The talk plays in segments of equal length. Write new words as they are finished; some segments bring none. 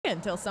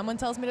until someone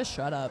tells me to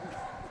shut up.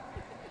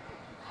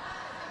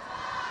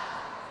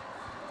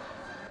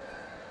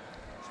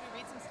 Should we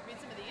read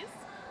some of these?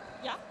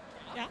 Yeah.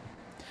 Yeah.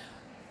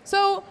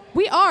 So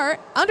we are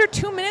under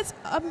 2 minutes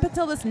up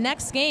until this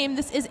next game.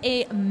 This is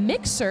a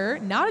mixer,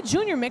 not a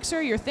junior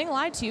mixer. Your thing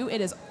lied to you.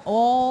 It is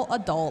all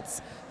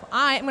adults.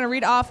 I am going to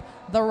read off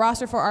the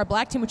roster for our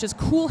black team, which is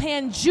Cool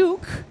Hand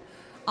Juke.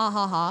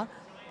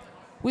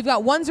 We've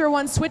got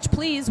 101 Switch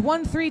Please,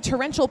 13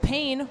 Torrential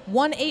Pain,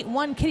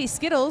 181 Kitty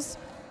Skittles,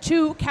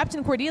 2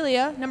 Captain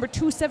Cordelia, number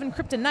 27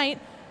 Kryptonite,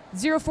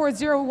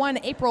 0401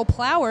 April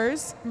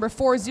Plowers, number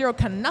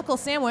 40 Knuckle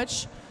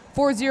Sandwich,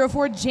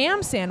 404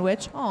 Jam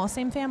Sandwich, oh,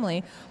 same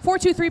family,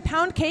 423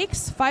 Pound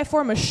Cakes,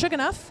 54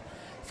 Meshugganough,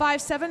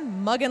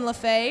 57 Muggin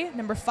LaFay,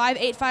 number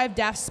 585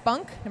 Daft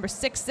Spunk, number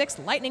 66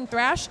 Lightning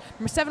Thrash,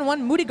 number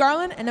 71 Moody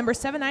Garland, and number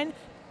 79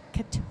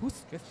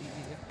 Catastrophe.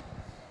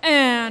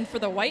 And for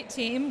the white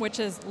team, which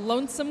is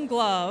Lonesome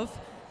Glove,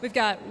 we've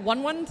got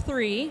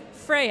 113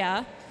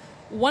 Freya,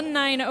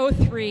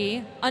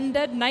 1903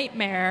 Undead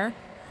Nightmare,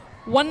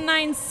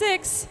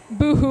 196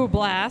 Boohoo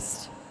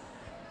Blast,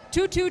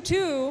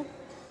 222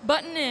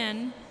 Button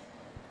In,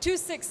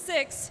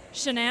 266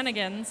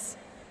 Shenanigans,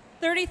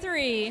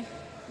 33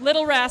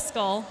 Little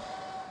Rascal,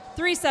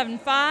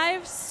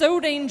 375 So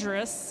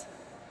Dangerous,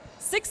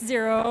 60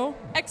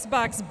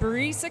 Xbox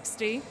Bree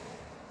 60,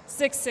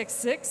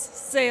 666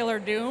 Sailor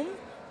Doom,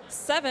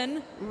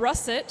 7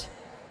 Russet,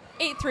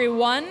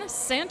 831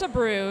 Santa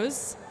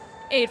Bruise,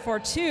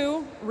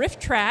 842 Rift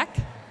Track,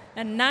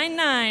 and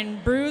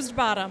 99 Bruised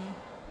Bottom.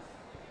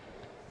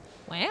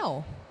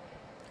 Wow.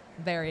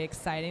 Very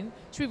exciting.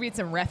 Should we read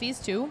some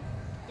refies too?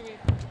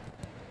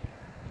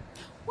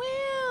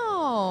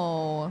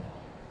 Wow. All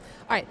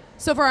right.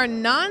 So for our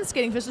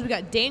non-skating officials, we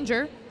got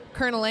Danger,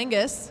 Colonel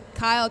Angus,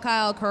 Kyle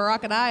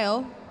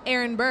Crocodile,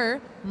 Aaron Burr,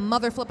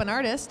 Mother Flippin'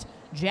 Artist,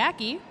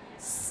 Jackie,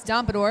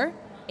 Stompador,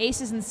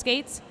 Aces and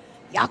Skates,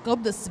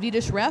 Jakob the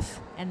Swedish Ref,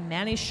 and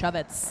Manny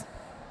Shovitz.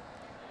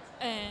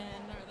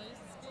 And are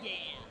those? Yeah.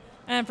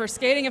 And for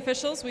skating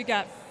officials, we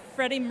got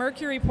Freddie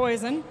Mercury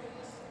Poisoning.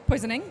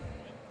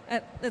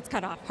 It's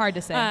cut off. Hard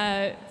to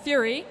say.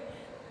 Fury,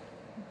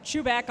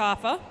 Chewback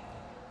Offa,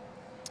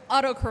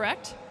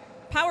 Autocorrect,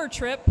 Power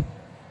Trip,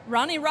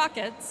 Ronnie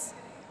Rockets,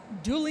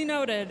 Duly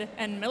Noted,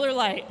 and Miller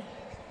Lite.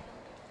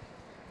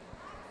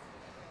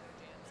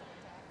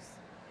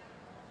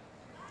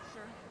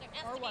 Sure.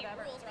 Or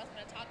whatever. Rules or else I'm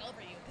going to talk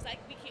over you because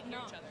we can't hear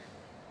each other.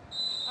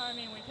 I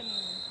mean, we can.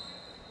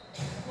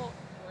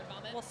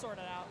 We'll sort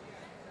it out.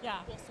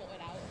 Yeah. We'll sort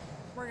it out.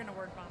 We're going to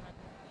word vomit.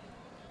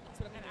 That's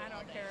what And I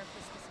don't care if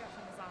this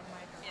discussion is on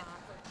mic or not.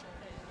 For sure.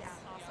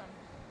 Yeah, awesome.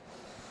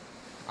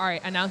 All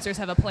right, announcers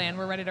have a plan.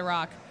 We're ready to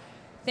rock.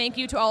 Thank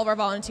you to all of our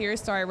volunteers.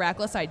 Sorry,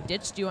 Rackless, I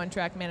ditched you on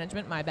track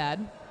management. My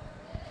bad.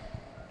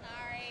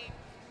 Sorry.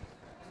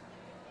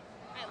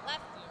 I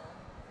left you.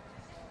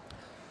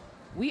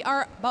 We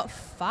are about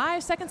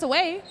 5 seconds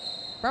away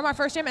from our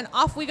first jam, and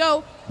off we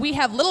go. We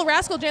have Little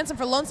Rascal Jansen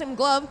for Lonesome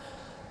Glove,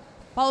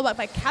 followed up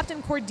by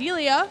Captain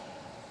Cordelia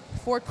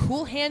for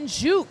Cool Hand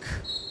Juke.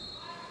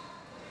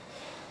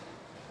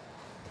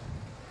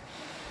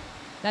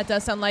 That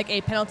does sound like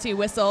a penalty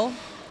whistle.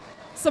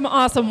 Some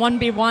awesome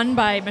 1v1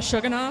 by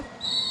Meshugganoff.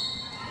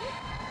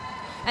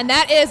 And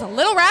that is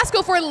Little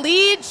Rascal for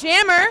lead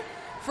jammer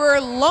for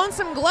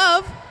Lonesome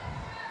Glove.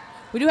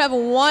 We do have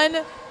one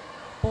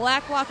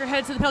black blocker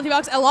headed to the penalty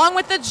box, along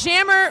with the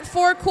jammer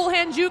for Cool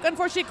Hand Juke.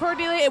 Unfortunately,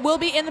 Cordelia, it will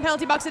be in the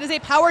penalty box. It is a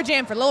power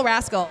jam for Little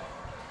Rascal.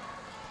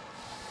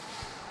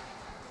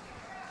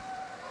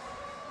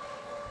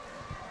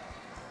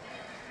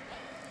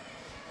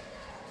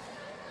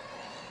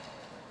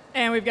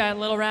 And we've got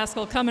Little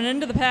Rascal coming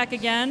into the pack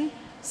again,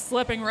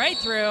 slipping right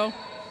through.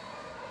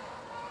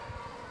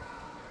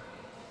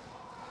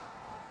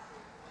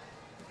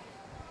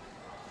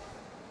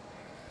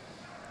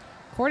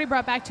 Cordy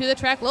brought back to the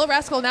track. Little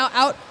Rascal now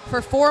out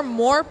for 4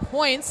 more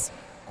points.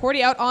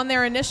 Cordy out on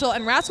their initial,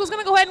 and Rascal's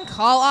going to go ahead and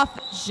call off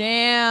the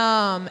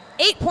jam.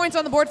 8 points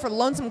on the board for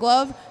Lonesome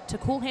Glove to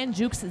Cool Hand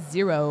Juke's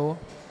 0.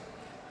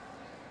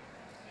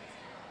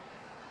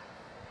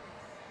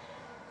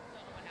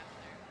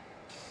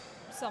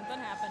 Something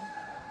happened.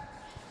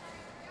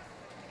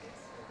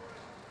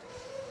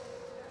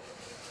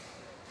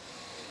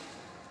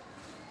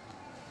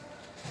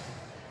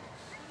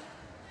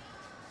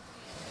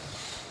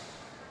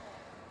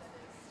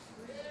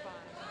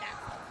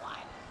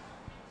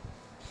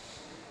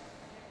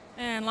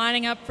 And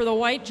lining up for the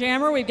white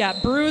jammer, we've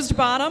got Bruised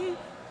Bottom.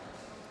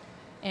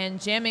 And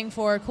jamming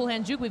for Cool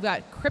Hand Juke, we've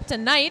got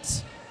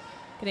Kryptonite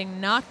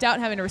getting knocked out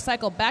and having to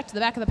recycle back to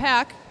the back of the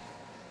pack.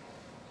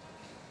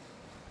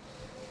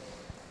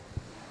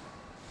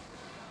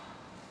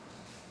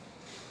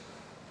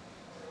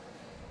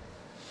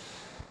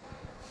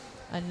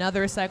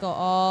 Another recycle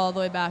all the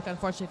way back,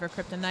 unfortunately,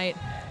 for Kryptonite.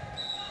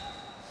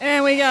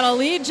 And we got a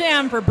lead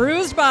jam for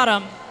Bruised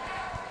Bottom.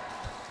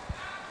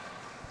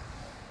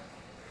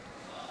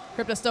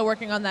 Crypto still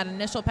working on that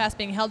initial pass,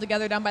 being held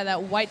together down by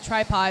that white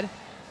tripod.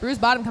 Bruised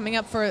Bottom coming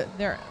up for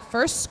their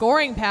first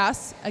scoring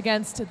pass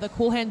against the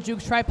Cool Hand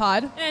Juke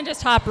tripod. And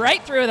just hop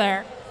right through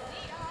there.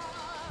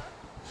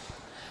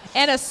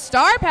 And a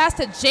star pass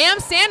to Jam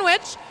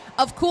Sandwich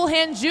of Cool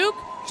Hand Juke.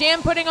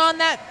 Jam putting on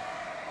that.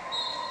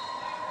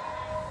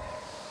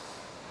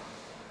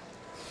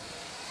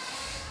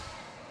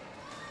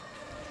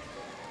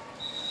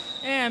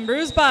 And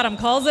Bruised Bottom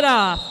calls it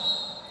off.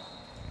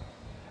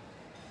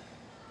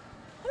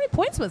 How many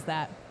points was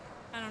that?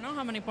 I don't know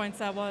how many points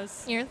that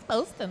was. You're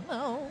supposed to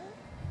know.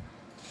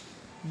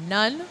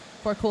 None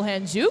for Cool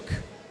Hand Juke.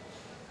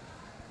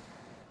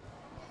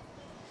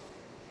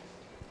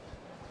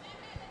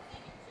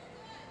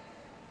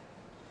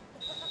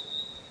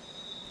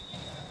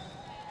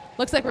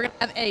 Looks like we're going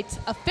to have an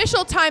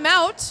official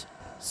timeout,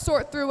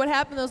 sort through what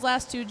happened in those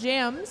last two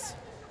jams.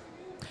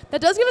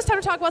 That does give us time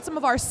to talk about some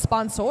of our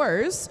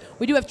sponsors.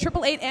 We do have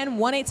 888 and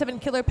 187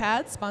 Killer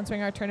Pads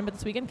sponsoring our tournament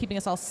this weekend, keeping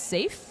us all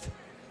safe.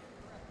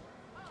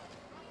 Are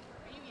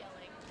you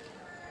yelling?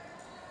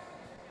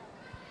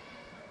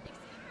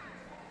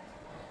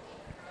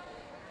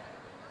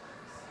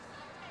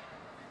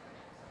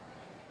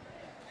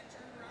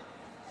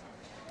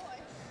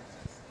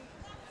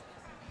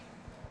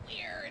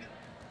 Weird.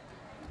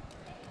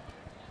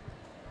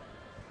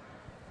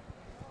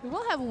 We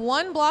will have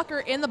one blocker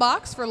in the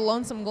box for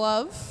Lonesome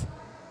Glove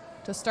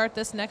to start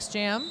this next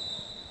jam.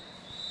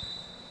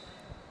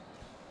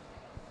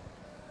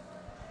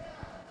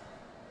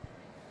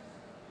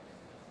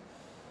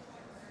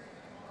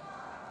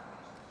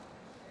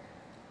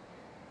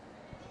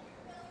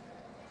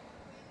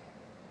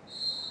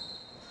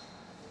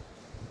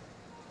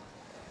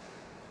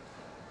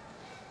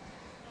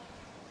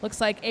 Looks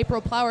like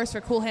April Plowers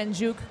for Cool Hand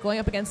Juke going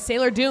up against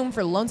Sailor Doom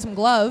for Lonesome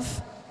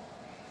Glove.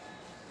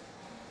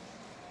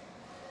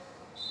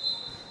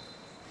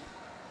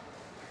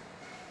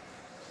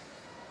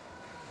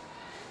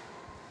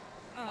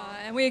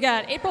 And we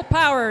got April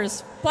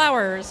Flowers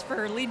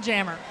for lead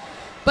jammer.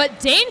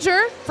 But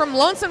Danger from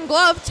Lonesome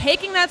Glove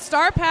taking that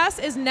star pass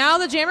is now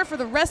the jammer for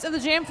the rest of the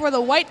jam for the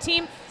white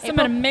team. Some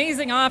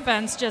amazing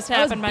offense just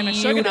happened by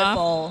Meshuggah.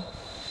 Beautiful.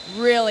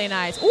 Really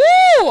nice.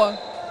 Woo!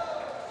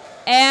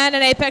 And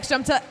an apex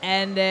jump to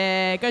end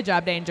it. Good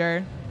job,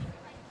 Danger.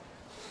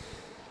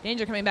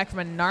 Danger coming back from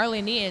a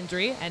gnarly knee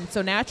injury, and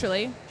so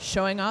naturally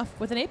showing off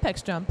with an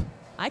apex jump.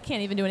 I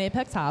can't even do an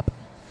apex hop.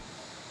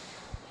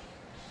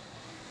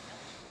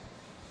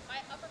 My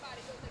upper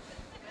body goes like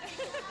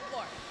this.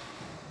 Floor.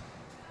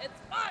 It's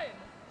fine.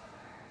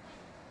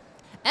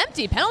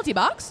 Empty penalty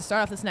box to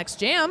start off this next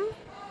jam.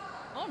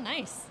 Oh,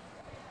 nice.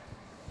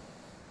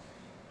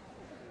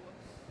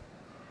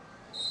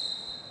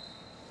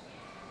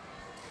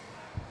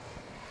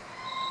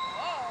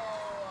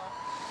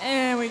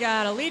 And we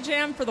got a lead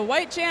jam for the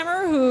white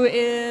jammer, who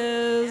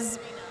is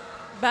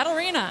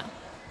Battle-Rena.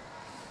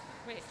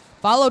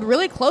 Followed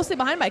really closely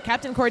behind by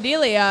Captain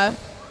Cordelia.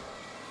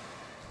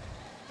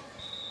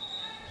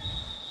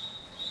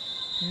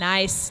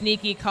 Nice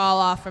sneaky call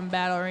off from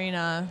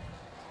Battle-Rena.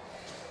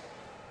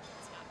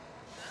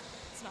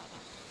 It's not.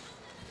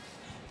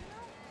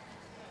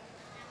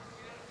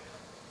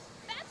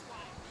 That's why.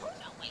 Oh,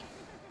 no, wait.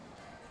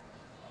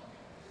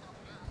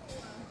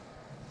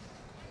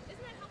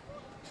 Isn't that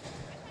helpful?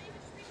 I thought you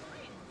could just read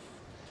mine.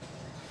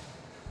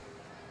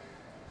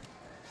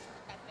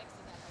 That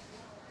fixes that.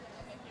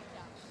 Okay, here,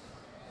 yeah.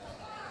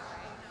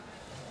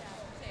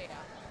 There you go.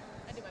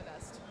 I do my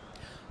best.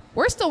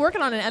 We're still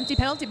working on an empty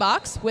penalty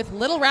box with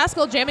Little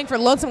Rascal jamming for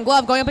Lonesome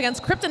Glove going up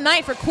against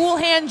Kryptonite for Cool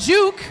Hand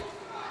Juke.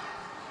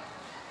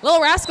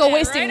 Little Rascal Yeah,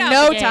 wasting right out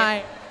no the gate.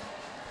 time.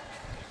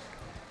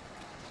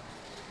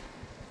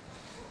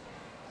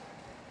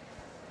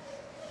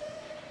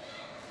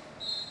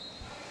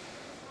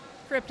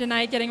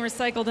 Kryptonite getting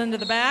recycled into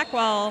the back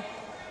while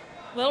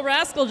Little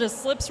Rascal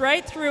just slips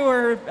right through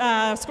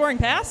her scoring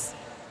pass.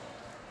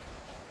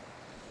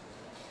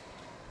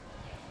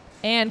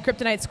 And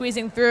Kryptonite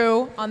squeezing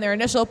through on their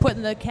initial,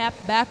 putting the cap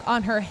back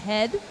on her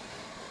head.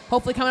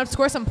 Hopefully coming up to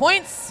score some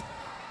points.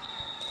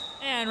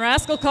 And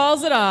Rascal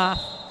calls it off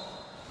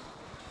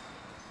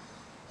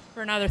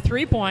for another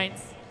 3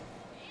 points.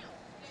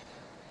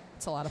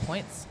 That's a lot of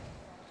points.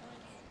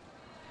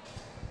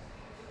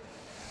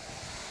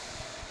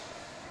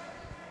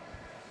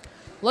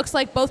 Looks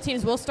like both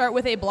teams will start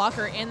with a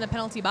blocker in the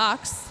penalty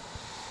box.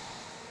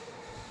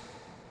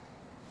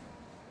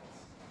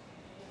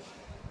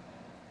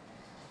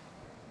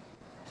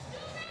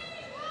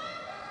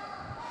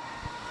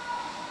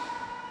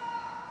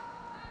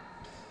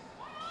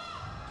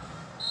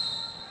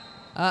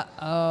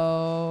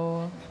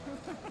 Uh-oh.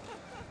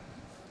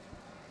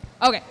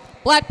 Okay,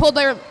 Black pulled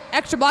their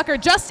extra blocker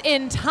just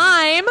in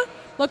time.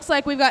 Looks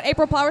like we've got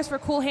April Flowers for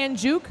Cool Hand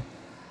Juke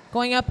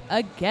going up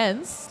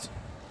against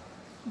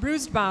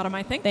Bruised Bottom,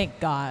 I think. Thank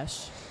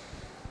gosh.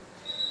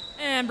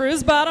 And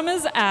Bruised Bottom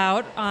is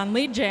out on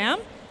lead jam.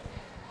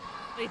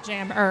 Lead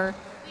jam,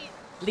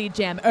 Lead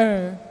jam.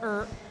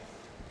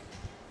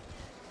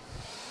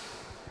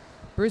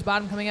 Bruised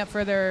Bottom coming up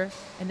for their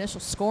initial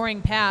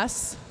scoring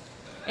pass.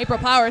 April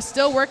Flowers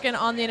still working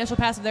on the initial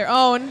pass of their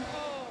own.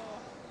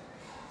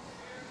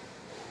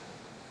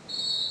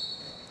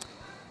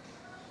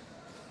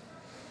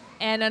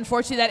 And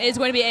unfortunately, that is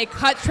going to be a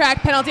cut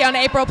track penalty on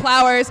April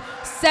Plowers,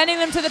 sending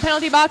them to the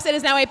penalty box. It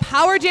is now a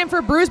power jam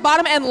for Bruised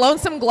Bottom and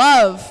Lonesome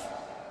Glove.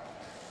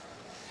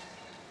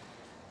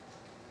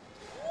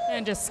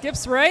 And just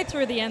skips right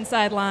through the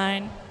inside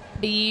line.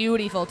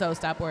 Beautiful toe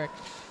stop work.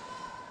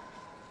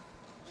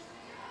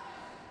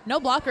 No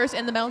blockers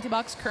in the penalty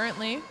box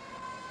currently.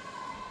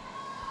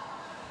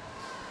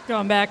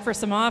 Going back for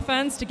some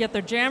offense to get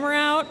their jammer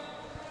out.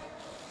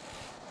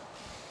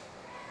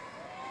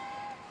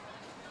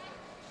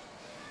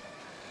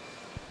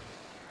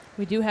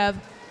 We do have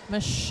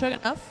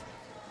Meshuggah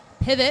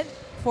pivot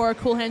for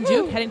Cool Hand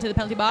Juke heading to the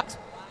penalty box.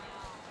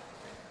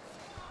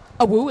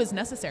 A woo is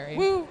necessary.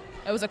 Woo.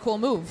 It was a cool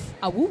move.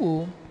 A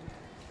woo.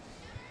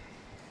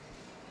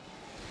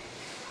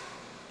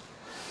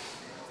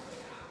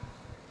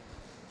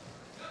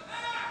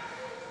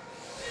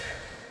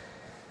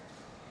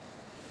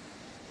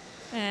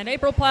 And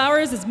April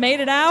Plowers has made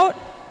it out.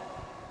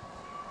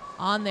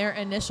 On their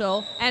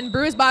initial. And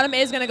Bruised Bottom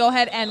is going to go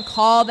ahead and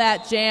call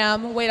that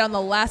jam. Wait on the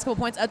last couple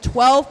points. A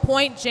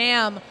 12-point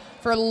jam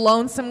for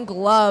Lonesome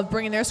Glove,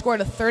 bringing their score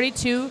to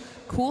 32.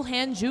 Cool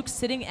Hand Juke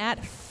sitting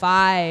at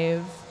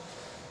 5.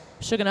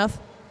 Meshuggah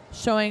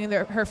showing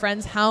her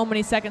friends how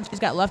many seconds she's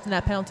got left in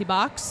that penalty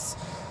box.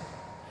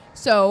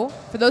 So,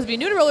 for those of you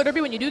new to roller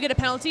derby, when you do get a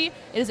penalty,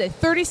 it is a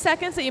 30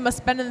 seconds that you must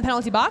spend in the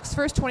penalty box.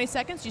 First 20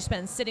 seconds you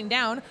spend sitting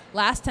down.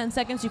 Last 10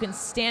 seconds you can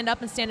stand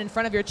up and stand in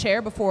front of your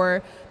chair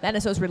before the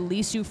NSOs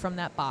release you from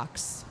that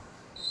box.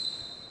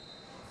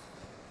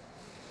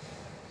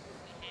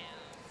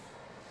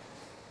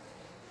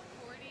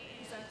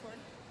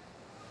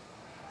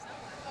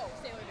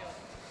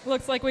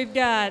 Looks like we've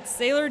got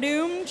Sailor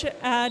Doom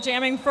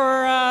jamming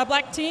for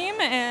black team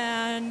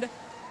and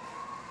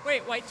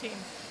white team.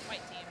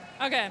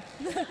 Okay.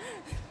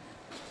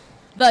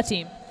 The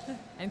team.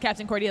 And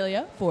Captain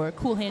Cordelia for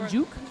Cool Hand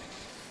Juke.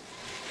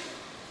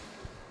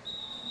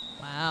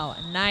 Wow,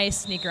 a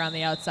nice sneaker on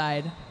the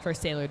outside for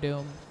Sailor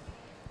Doom.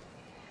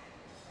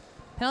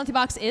 Penalty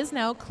box is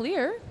now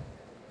clear.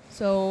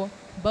 So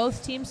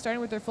both teams starting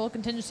with their full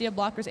contingency of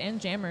blockers and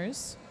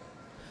jammers.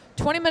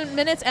 20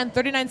 minutes and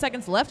 39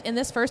 seconds left in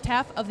this first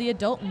half of the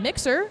adult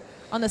mixer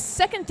on the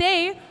second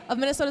day of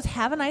Minnesota's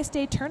Have a Nice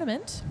Day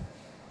tournament.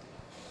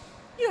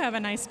 You have a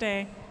nice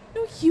day.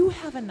 No, you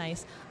have a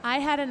nice. I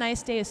had a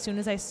nice day as soon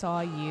as I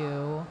saw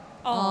you.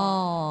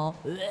 Oh.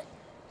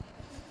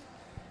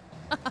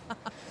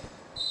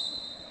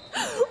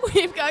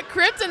 We've got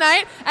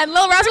Kryptonite and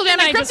Lil Rascal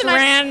Kryptonite just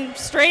ran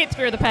straight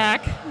through the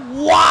pack.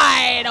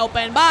 Wide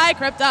open by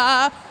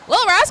Krypta.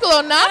 Lil Rascal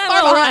though not And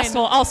far Lil behind.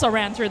 Rascal also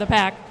ran through the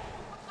pack.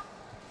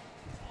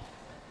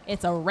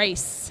 It's a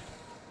race.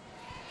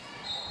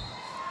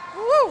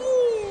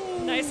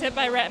 Woo. Nice hit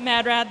by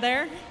Mad Rad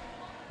there.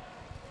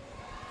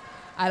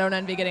 I don't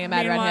envy getting a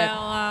Mad Rad hit.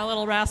 Meanwhile,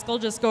 Little Rascal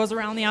just goes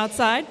around the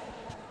outside.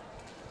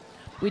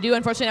 We do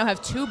unfortunately now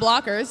have 2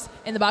 blockers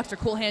in the box for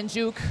Cool Hand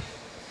Juke.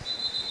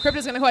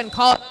 Krypta's going to go ahead and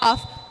call it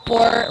off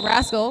for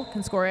Rascal.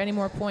 Can score any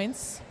more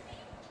points.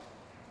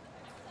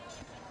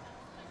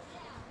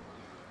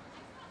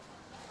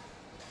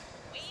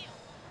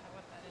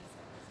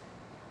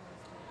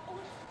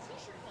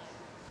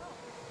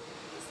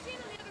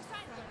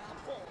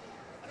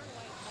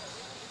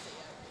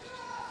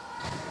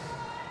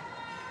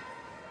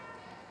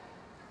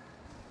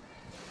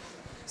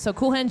 So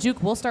Cool Hand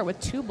Juke will start with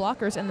 2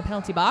 blockers in the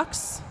penalty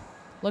box.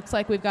 Looks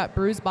like we've got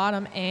Bruised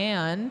Bottom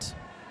and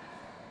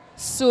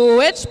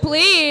Switch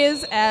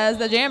Please as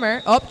the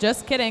jammer. Oh,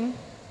 just kidding.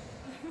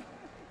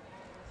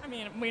 I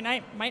mean, we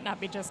might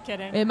not be just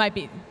kidding. It might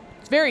be.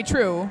 It's very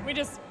true. We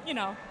just,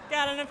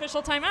 got an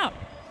official timeout.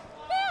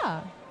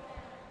 Yeah.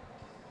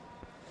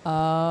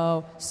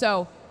 Oh,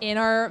 so in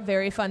our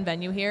very fun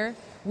venue here,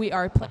 we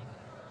are playing.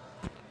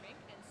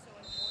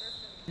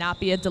 Not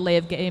be a delay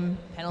of game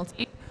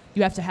penalty.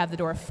 You have to have the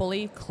door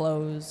fully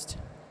closed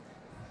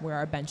where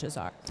our benches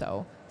are.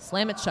 So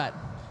slam it shut.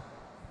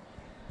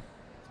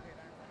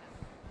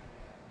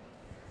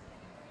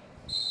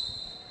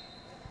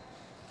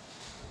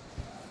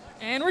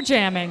 And we're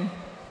jamming.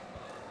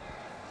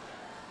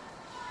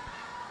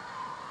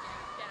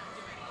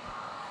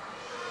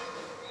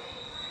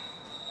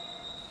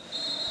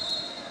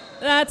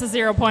 That's a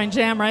 0-point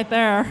jam right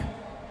there.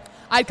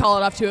 I'd call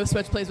it off too if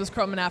Switch Plays was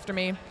coming after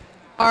me.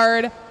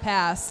 Hard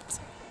passed.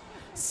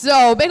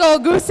 So big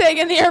old goose egg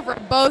in the air for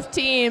both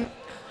teams.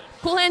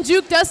 Cool Hand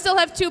Juke does still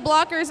have 2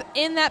 blockers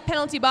in that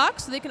penalty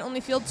box, so they can only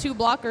field 2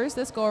 blockers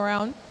this go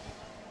around.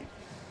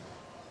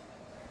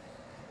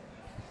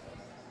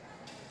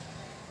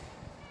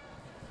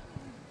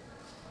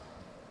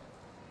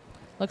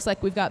 Looks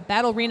like we've got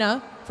Battle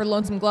Arena for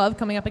Lonesome Glove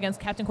coming up against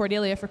Captain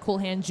Cordelia for Cool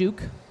Hand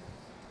Juke.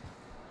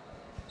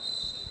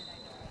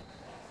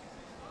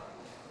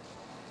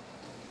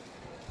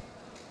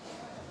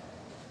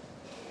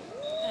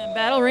 And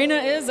Battle Arena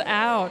is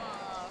out.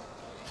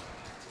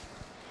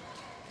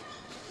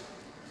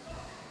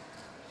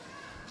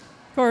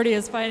 Cordy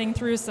is fighting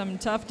through some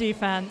tough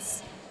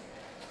defense.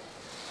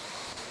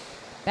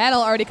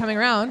 Battle already coming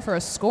around for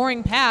a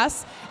scoring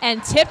pass.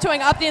 And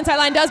tiptoeing up the inside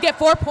line does get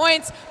 4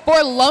 points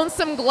for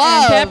Lonesome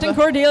Glove. And Captain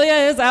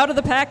Cordelia is out of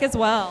the pack as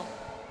well.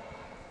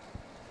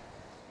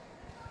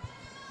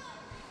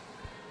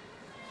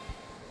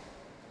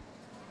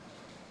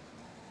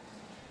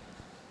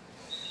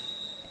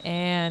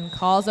 And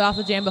calls it off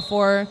the jam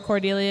before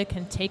Cordelia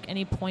can take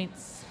any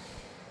points.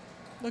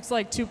 Looks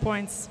like 2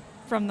 points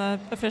from the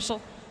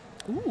official.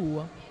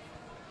 Ooh.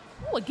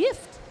 Ooh, a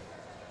gift.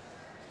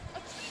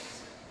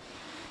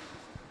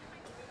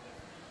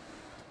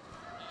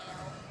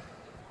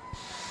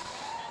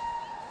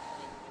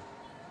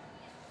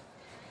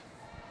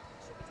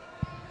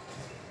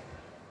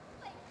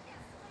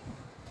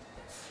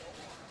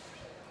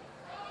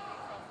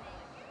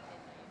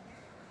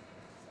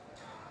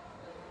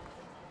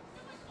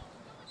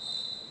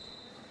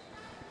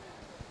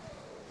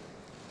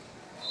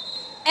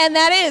 And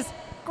that is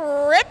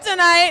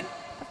Kryptonite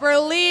for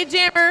lead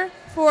jammer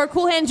for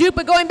Cool Hand Juke.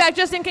 But going back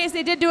just in case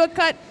they did do a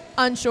cut,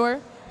 unsure.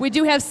 We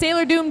do have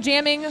Sailor Doom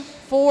jamming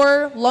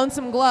for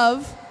Lonesome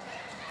Glove.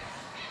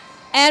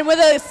 And with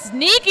a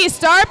sneaky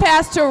star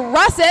pass to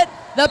Russet,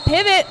 the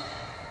pivot.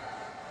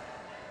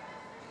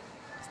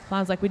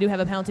 Sounds like we do have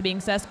a penalty being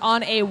assessed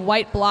on a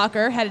white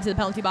blocker headed to the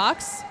penalty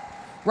box.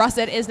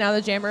 Russet is now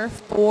the jammer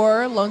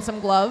for Lonesome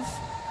Glove.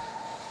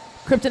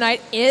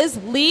 Kryptonite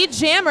is lead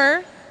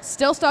jammer.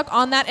 Still stuck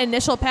on that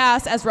initial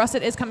pass as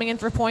Russet is coming in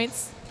for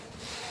points.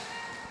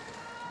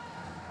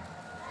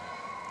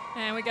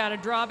 And we got a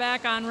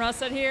drawback on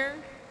Russet here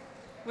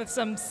with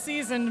some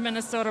seasoned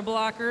Minnesota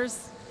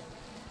blockers.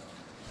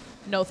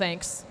 No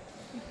thanks.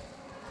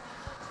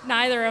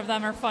 Neither of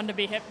them are fun to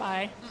be hit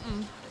by.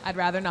 I'd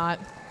rather not.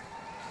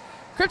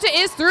 Krypta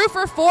is through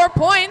for 4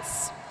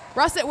 points.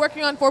 Russet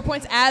working on 4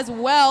 points as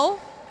well.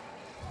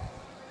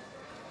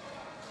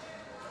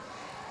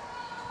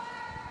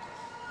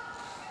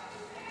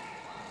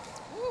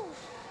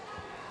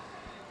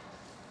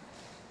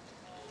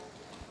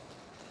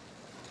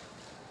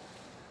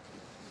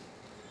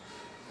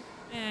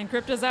 And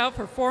Krypta's out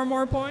for 4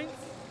 more points,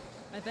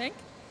 I think.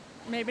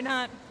 Maybe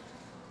not.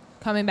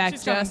 Coming back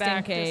She's just coming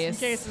back in case.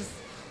 Just in cases.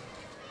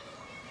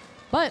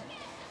 But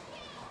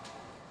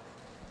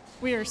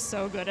We are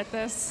so good at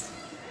this.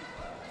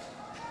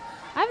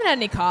 I haven't had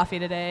any coffee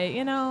today,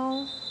 you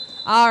know.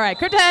 All right,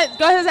 Krypta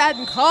goes ahead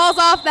and calls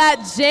off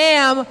that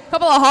jam. A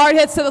couple of hard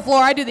hits to the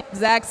floor. I do the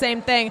exact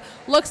same thing.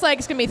 Looks like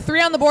it's going to be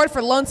 3 on the board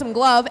for Lonesome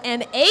Glove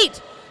and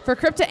 8 for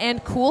Krypta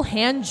and Cool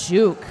Hand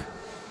Juke.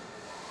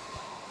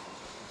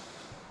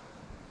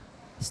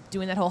 Just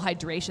doing that whole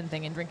hydration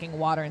thing and drinking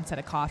water instead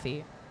of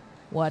coffee.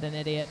 What an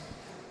idiot.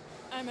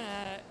 I'm going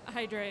to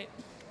hydrate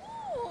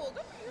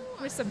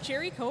with some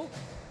cherry Coke.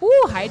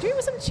 Ooh, hydrate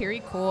with some cherry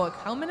Coke.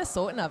 How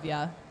Minnesotan of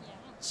ya.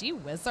 Gee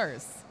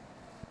whizzers.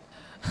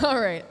 All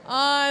right,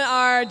 on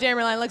our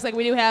jammer line, looks like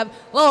we do have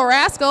Little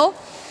Rascal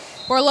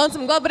for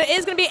Lonesome Glove, but it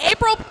is going to be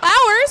April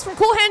Flowers from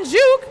Cool Hand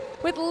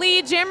Juke with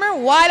lead jammer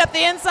wide up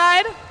the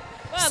inside.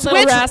 Well,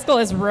 Little Rascal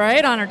is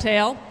right on her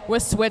tail.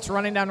 With Switch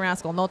running down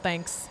Rascal. No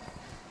thanks.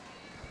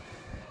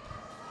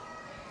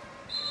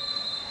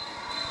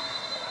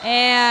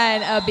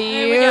 And a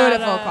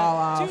beautiful call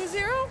off.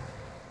 2-0?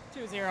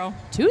 2-0.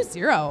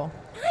 2-0.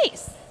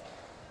 Nice.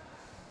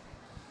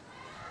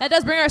 That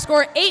does bring our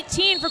score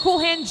 18 for Cool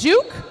Hand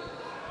Juke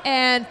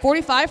and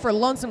 45 for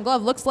Lonesome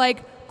Glove. Looks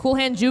like Cool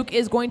Hand Juke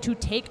is going to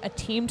take a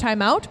team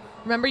timeout.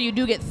 Remember, you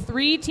do get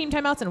 3 team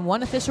timeouts and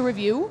 1 official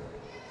review.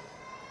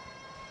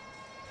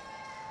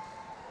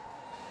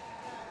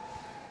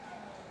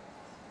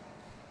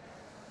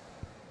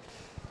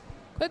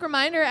 Quick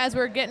reminder, as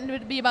we're getting to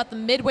be about the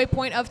midway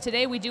point of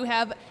today, we do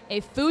have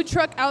a food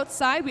truck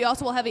outside. We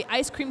also will have an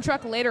ice cream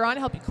truck later on to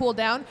help you cool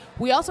down.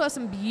 We also have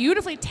some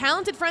beautifully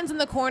talented friends in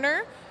the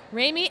corner,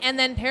 Rami and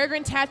then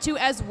Peregrine Tattoo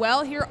as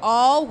well, here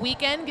all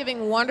weekend,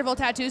 giving wonderful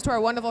tattoos to our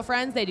wonderful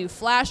friends. They do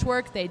flash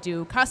work, they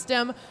do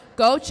custom.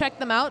 Go check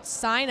them out,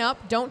 sign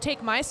up, don't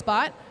take my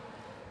spot,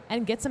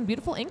 and get some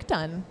beautiful ink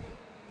done.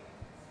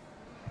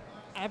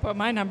 I put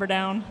my number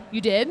down.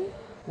 You did?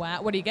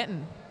 Wow, what are you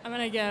getting? I'm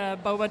going to get a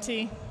boba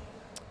tea.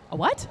 A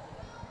what?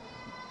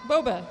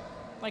 Boba,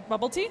 like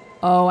bubble tea?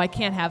 Oh, I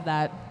can't have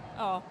that.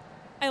 Oh,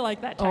 I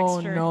like that Oh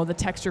texture. no, the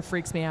texture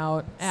freaks me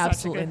out.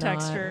 Absolutely Such a good not.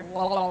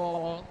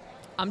 texture.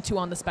 I'm too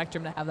on the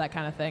spectrum to have that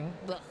kind of thing.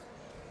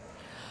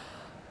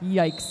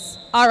 Yikes.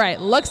 All right,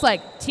 looks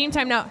like team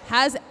timeout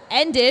has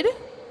ended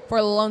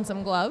for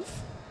Lonesome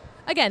Glove.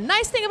 Again,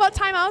 nice thing about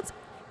timeouts,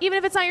 even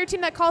if it's not your team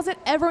that calls it,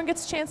 everyone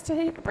gets a chance to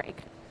take a break.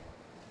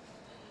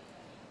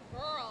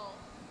 Girl,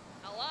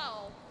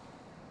 hello.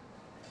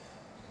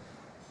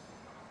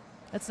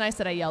 It's nice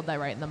that I yelled that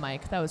right in the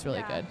mic. That was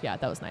really good. Yeah,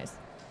 that was nice.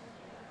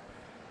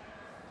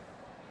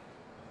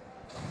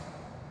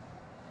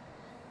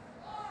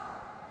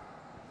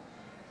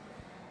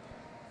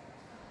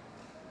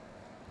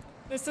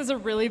 This is a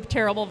really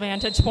terrible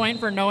vantage point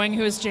for knowing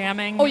who's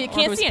jamming. Oh, you or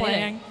can't who's see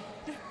playing.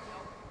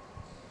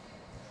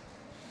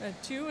 anything.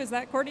 2, is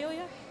that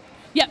Cordelia?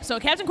 Yep, so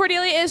Captain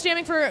Cordelia is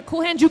jamming for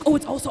Cool Hand Juke. Oh,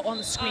 it's also on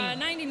the screen.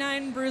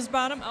 99 bruised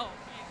bottom. Oh,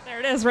 there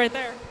it is right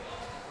there.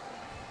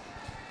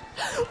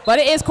 But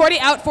it is Cordy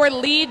out for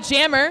lead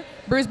jammer.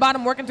 Bruce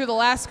Bottom working through the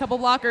last couple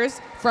blockers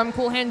from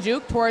Cool Hand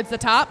Juke towards the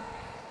top.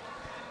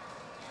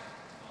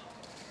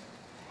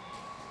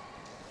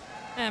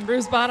 And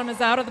Bruce Bottom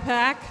is out of the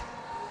pack.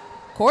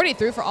 Cordy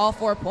through for all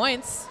 4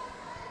 points.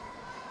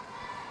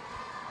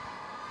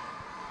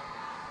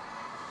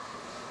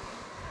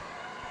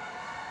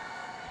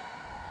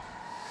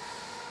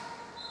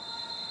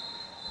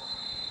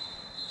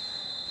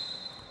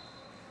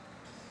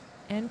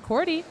 And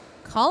Cordy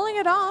calling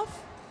it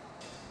off.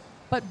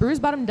 But Bruce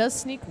Bottom does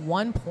sneak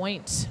 1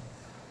 point.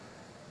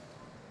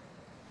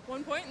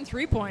 1 point and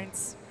 3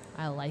 points.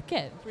 I like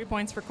it. 3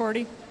 points for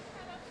Cordy.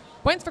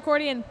 Points for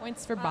Cordy and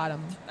points for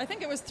Bottom. I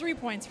think it was 3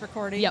 points for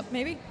Cordy. Yep.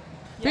 Maybe?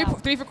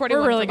 Three for Cordy,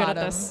 We're 1 really for good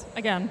Bottom. at this.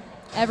 Again.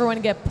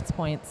 Everyone gets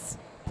points.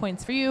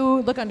 Points for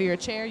you. Look under your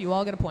chair. You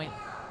all get a point.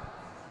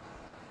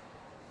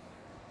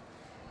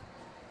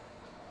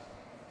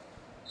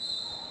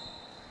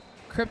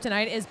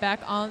 Kryptonite is back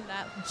on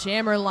that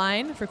jammer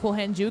line for Cool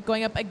Hand Juke,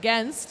 going up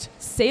against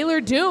Sailor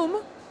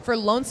Doom for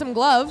Lonesome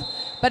Glove.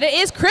 But it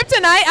is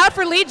Kryptonite out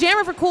for lead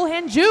jammer for Cool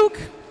Hand Juke.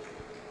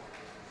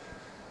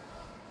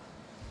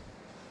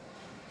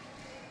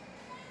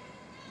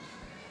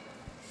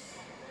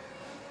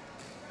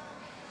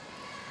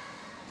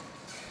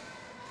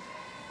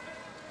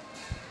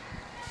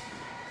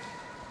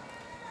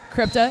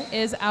 Krypta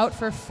is out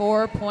for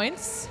 4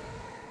 points.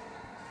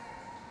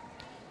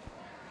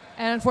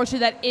 And unfortunately,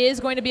 that is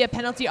going to be a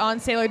penalty on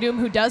Sailor Doom,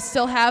 who does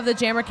still have the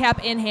jammer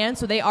cap in hand,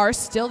 so they are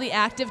still the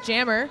active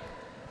jammer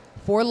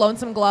for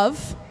Lonesome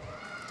Glove.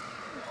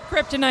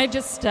 Kryptonite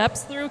just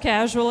steps through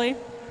casually.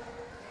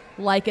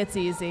 Like it's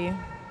easy.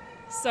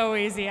 So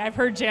easy. I've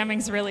heard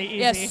jamming's really easy.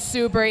 Yes,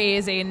 super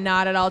easy,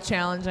 not at all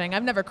challenging.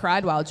 I've never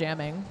cried while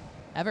jamming,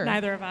 ever.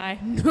 Neither have I.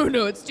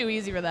 No, it's too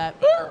easy for that.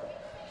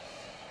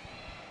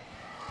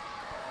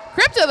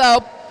 Krypta,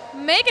 though,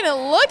 making it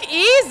look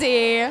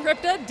easy.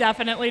 Krypta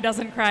definitely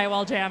doesn't cry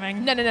while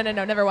jamming. No,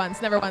 never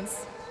once, never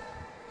once.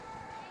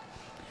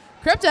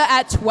 Krypta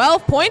at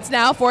 12 points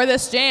now for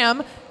this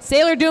jam.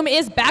 Sailor Doom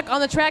is back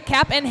on the track,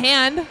 cap in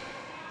hand.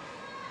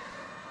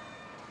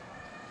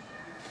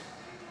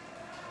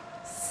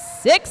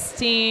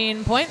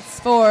 16 points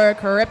for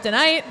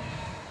Kryptonite.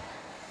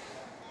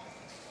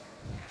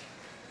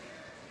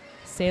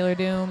 Sailor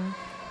Doom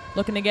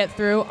looking to get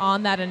through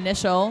on that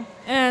initial.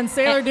 And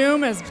Sailor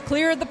Doom has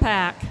cleared the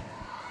pack.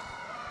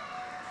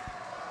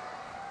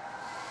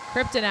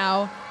 Krypta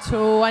now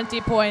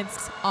 20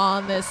 points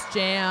on this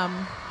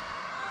jam.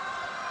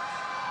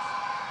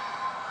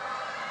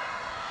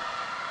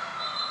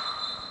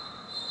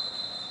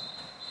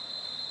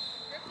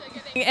 Krypta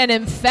getting an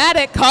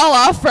emphatic call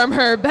off from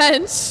her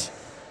bench.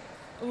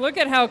 Look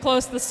at how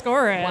close the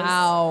score is.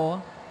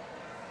 Wow.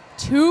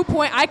 2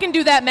 point. I can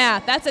do that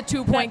math. That's a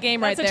 2 point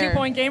game right there. That's a 2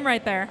 point game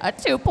right there. A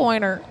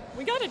 2-pointer.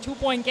 We got a 2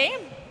 point game.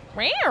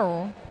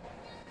 Wow.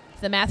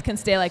 If the math can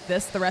stay like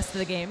this the rest of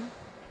the game,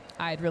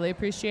 I'd really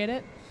appreciate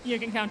it. You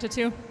can count to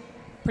 2.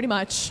 Pretty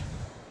much.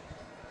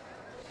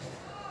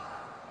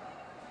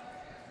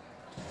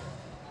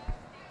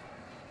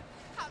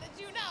 How did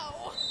you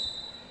know?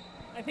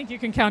 I think you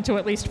can count to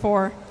at least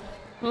 4.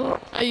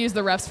 I use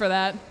the refs for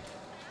that.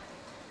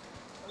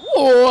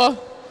 Ooh.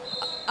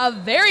 A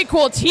very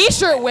cool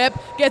t-shirt whip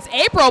gets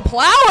April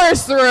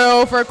Plowers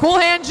through for Cool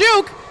Hand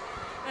Juke.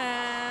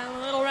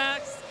 And Little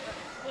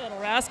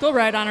Rascal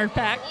right on her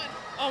back.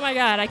 Oh my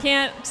God, I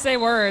can't say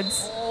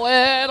words.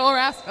 Little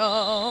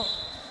Rascal.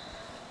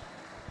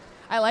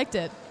 I liked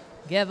it.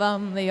 Give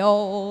them the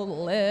old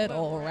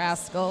little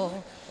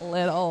rascal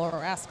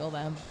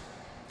them.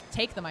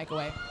 Take the mic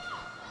away.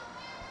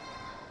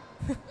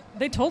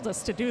 They told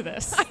us to do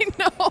this. I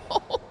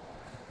know.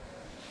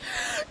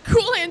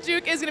 Cool Hand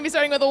Juke is going to be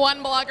starting with a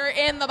 1 blocker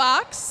in the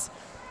box.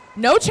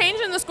 No change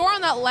in the score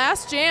on that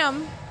last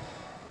jam.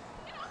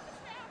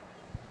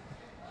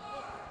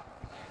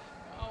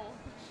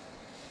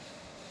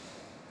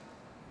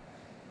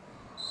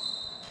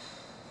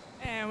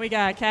 And we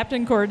got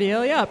Captain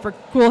Cordelia up for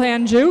Cool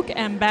Hand Juke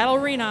and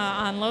Ballerina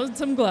on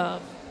Lonesome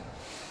Glove.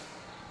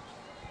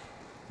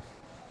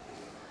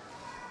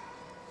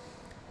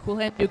 Cool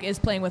Hand Juke is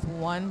playing with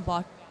 1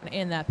 block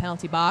in that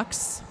penalty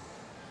box.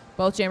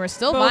 Both jammers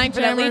still vying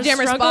for that lead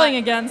jammer spot. Struggling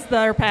against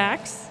their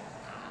packs.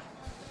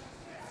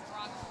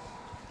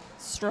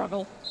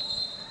 Struggle.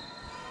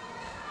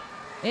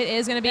 It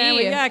is going to be. And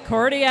we got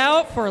Cordy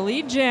out for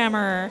lead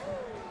jammer.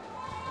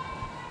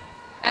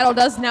 Adel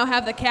does now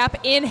have the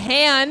cap in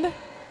hand.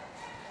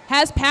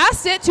 Has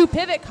passed it to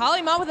pivot.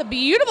 Kalima with a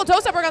beautiful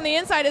toe-step work on the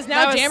inside is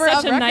now jammer that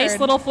was of such a record. nice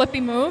little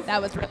flippy move.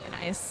 That was really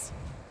nice.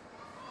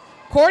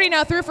 Cordy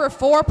now through for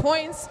 4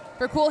 points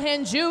for Cool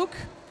Hand Juke.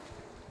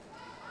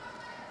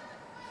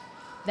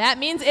 That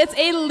means it's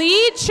a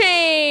lead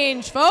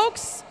change,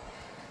 folks.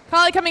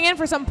 Kali coming in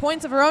for some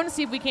points of her own to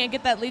see if we can't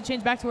get that lead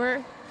change back to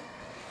her.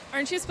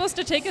 Aren't you supposed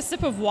to take a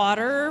sip of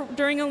water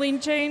during a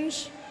lead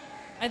change?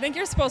 I think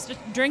you're supposed to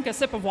drink a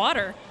sip of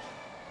water.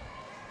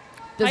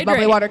 Does Hydrate.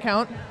 bubbly water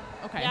count?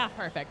 Okay, Yeah.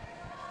 perfect.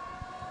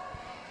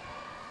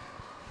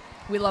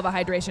 We love a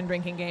hydration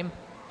drinking game.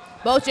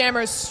 Both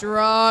jammers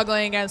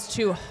struggling against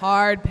two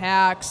hard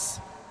packs.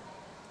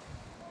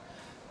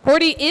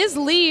 Cordy is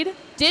lead,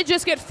 did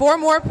just get 4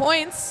 more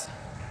points.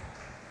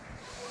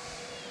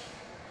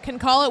 Can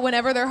call it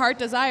whenever their heart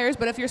desires,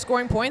 but if you're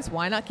scoring points,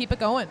 why not keep it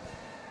going?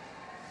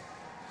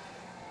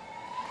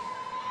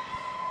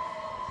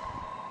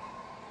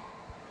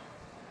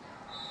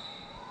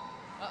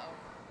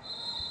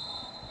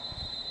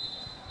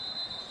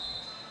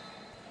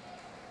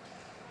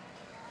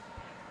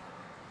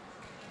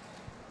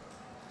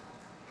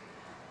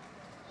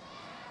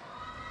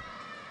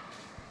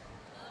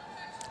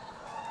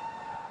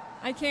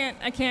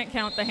 I can't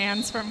count the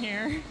hands from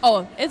here.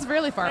 Oh, it's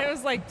really far. It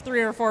was like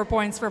 3 or 4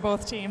 points for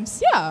both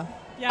teams. Yeah.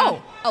 Yeah.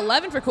 Oh,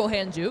 11 for Cool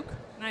Hand Juke.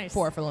 Nice.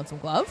 4 for Lonesome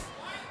Glove.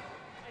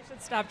 I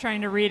should stop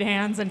trying to read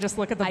hands and just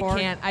look at the board.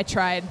 I can't. I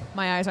tried.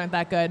 My eyes aren't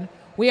that good.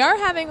 We are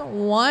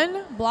having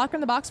 1 blocker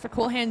in the box for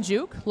Cool Hand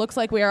Juke. Looks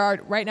like we are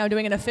right now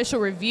doing an official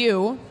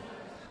review.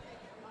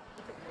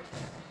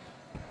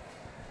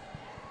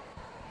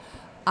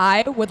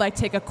 I would like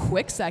to take a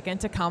quick second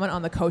to comment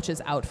on the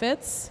coaches'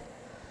 outfits.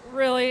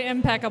 Really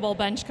impeccable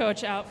bench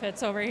coach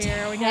outfits over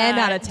here. We 10 got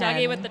out of 10.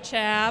 Dougie with the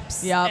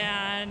chaps. Yep.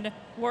 And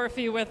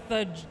Worfy with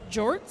the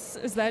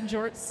jorts. Is that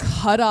jorts?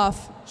 Cut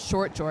off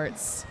short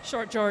jorts.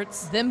 Short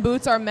jorts. Them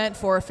boots are meant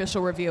for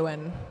official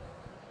reviewing.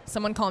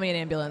 Someone call me an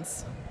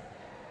ambulance.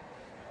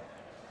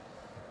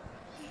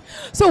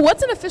 So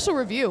what's an official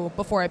review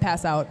before I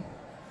pass out?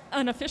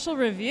 An official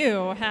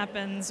review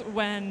happens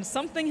when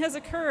something has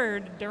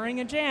occurred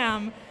during a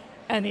jam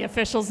and the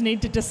officials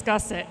need to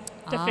discuss it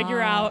to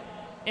figure out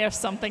if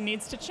something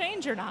needs to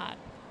change or not.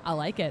 I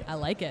like it. I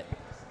like it.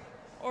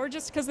 Or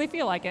just because they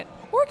feel like it.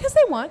 Or because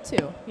they want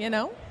to, you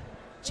know?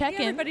 Check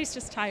in. Everybody's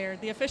just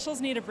tired. The officials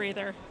need a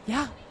breather.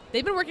 Yeah.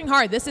 They've been working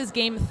hard. This is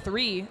game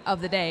 3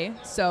 of the day.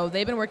 So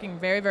they've been working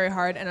very, very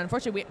hard. And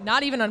unfortunately,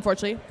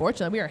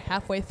 fortunately, we are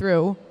halfway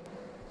through.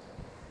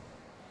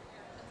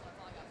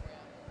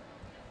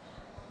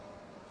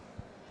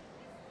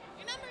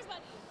 Your numbers,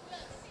 buddy.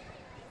 Yes.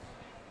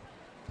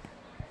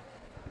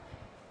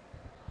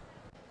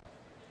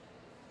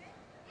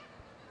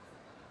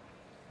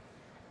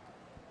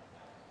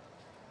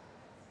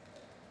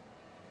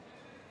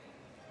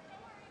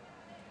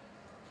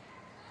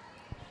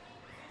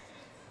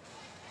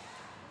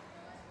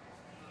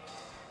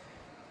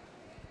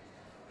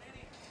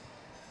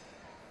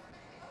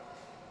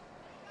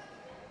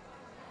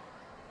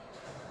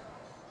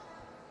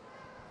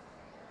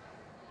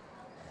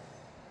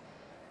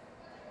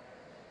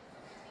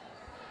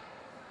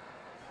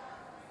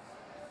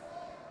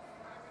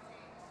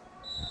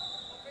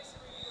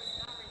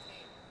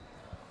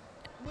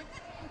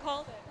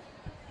 Called it.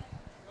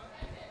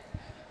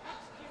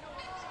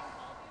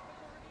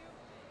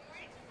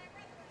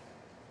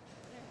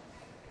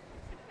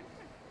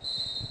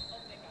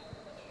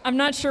 I'm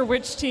not sure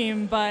which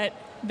team, but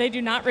they do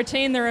not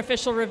retain their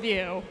official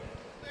review.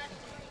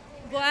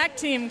 Black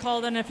team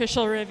called an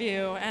official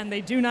review, and they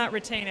do not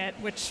retain it,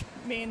 which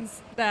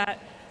means that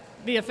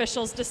the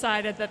officials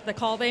decided that the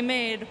call they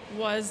made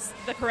was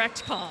the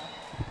correct call.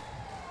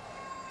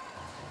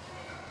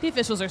 The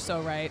officials are so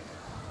right.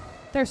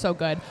 They're so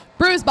good.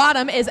 Bruce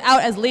Bottom is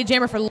out as lead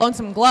jammer for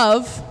Lonesome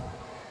Glove.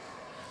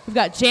 We've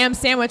got Jam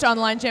Sandwich on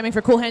the line jamming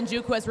for Cool Hand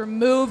Juke, who has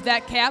removed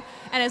that cap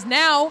and is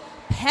now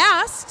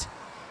passed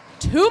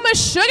to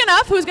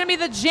Meshuggah, who's going to be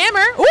the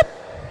jammer. Oop.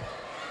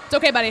 It's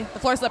okay, buddy. The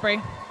floor's slippery.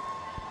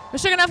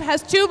 Meshuggah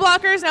has 2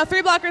 blockers, now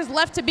 3 blockers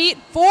left to beat.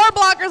 4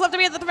 blockers left to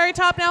beat at the very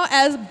top now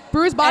as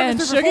Bruce Bottom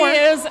and is through for 4.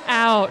 Shuggy is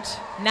out.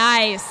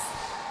 Nice.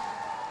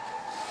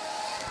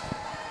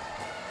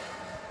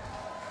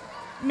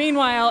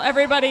 Meanwhile,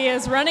 everybody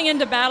is running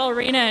into Battle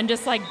Arena and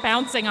just like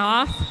bouncing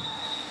off.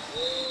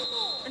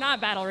 Or not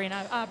Battle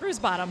Arena, Bruce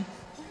Bottom.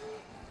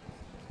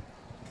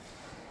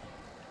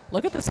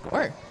 Look at the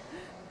score.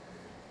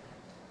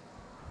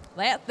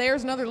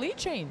 There's another lead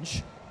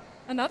change.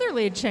 Another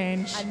lead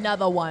change.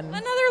 Another one.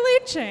 Another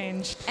lead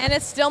change. And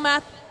it's still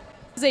math.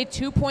 It's a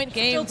 2-point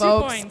game, Still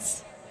 2 folks.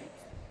 points.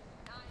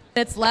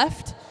 It's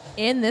left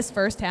in this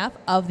first half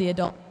of the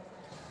adult.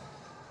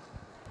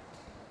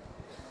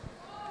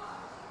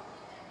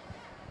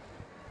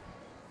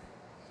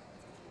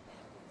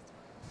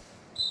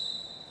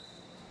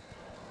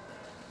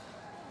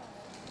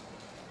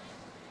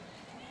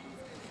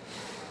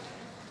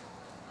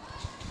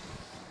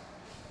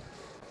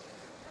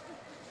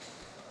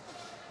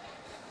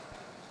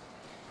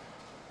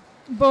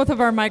 Both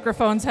of our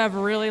microphones have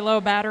really low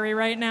battery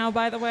right now,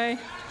 by the way.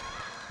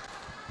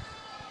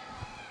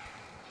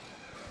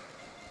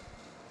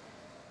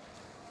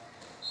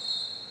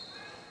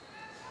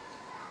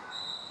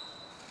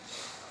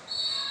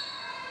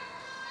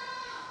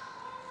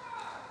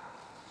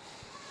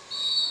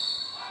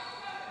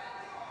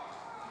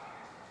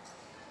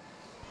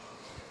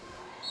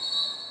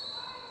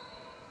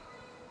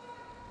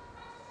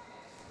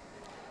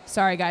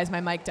 Sorry, guys,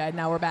 my mic died.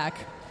 Now we're back.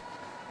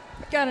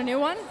 Got a new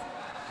one?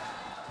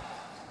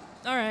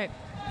 All right.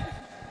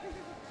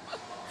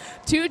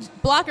 2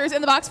 blockers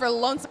in the box for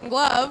Lonesome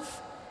Glove.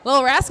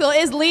 Little Rascal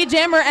is lead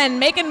jammer and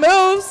making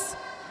moves.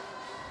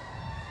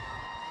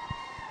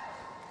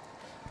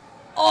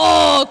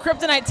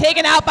 Kryptonite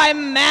taken out by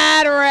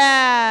Mad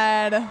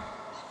Rad.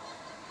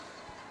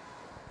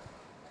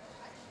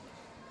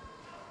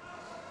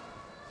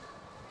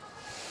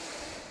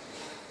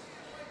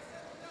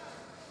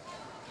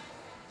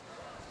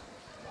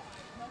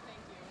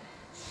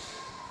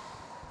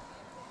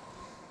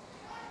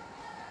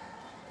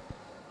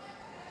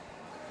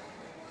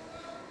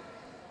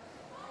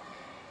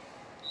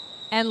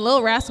 And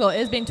Lil Rascal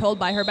is being told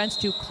by her bench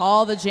to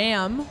call the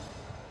jam.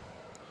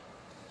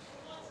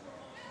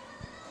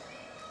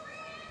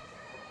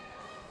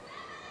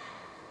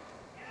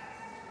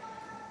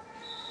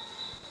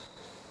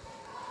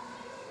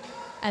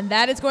 And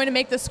that is going to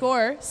make the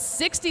score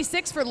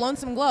 66 for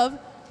Lonesome Glove,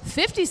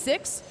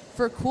 56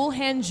 for Cool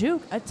Hand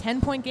Juke, a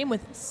 10-point game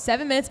with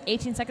 7 minutes,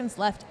 18 seconds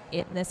left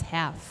in this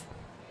half.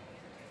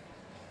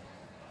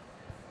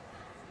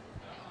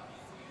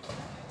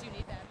 Do you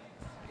need that?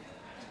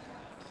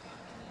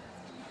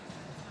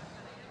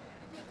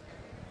 He's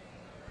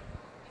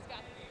got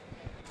it.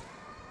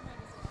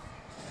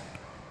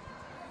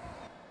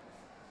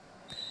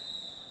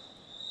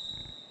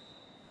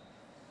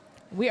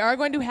 We are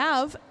going to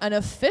have an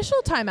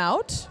official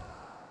timeout.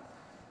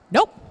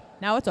 Nope,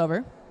 now it's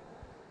over.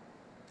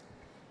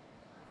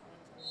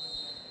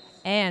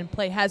 And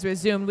play has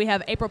resumed. We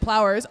have April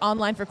Plowers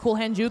online for Cool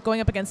Hand Juke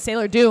going up against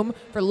Sailor Doom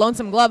for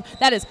Lonesome Glove.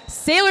 That is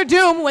Sailor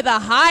Doom with a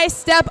high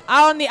step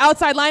on the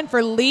outside line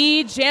for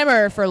lead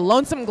jammer for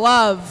Lonesome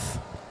Glove.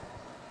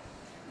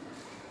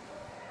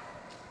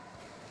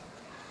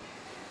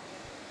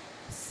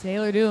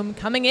 Sailor Doom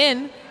coming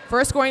in for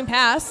a scoring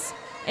pass.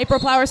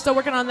 April Plowers still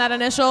working on that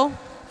initial.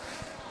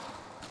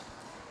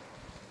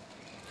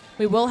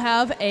 We will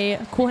have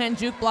a Cool Hand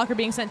Juke blocker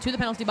being sent to the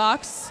penalty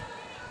box.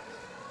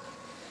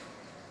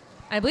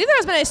 I believe there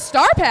has been a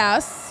star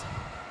pass.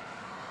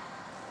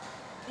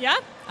 Yeah.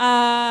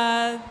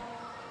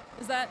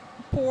 Is that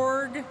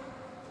Porg?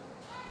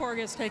 Porg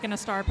has taken a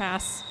star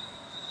pass.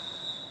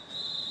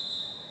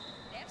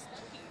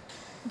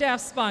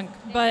 Daft Spunk,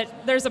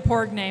 but there's a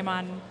Porg name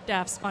on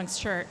Daft Spunk's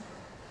shirt.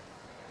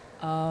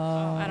 Oh,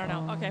 I don't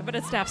know. Okay, but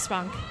it's Daft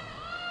Spunk.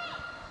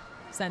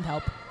 Send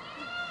help.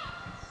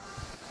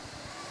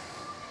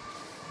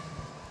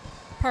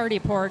 Party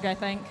Porg, I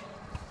think.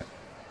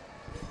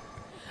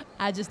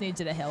 I just need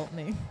you to help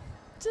me.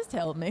 Just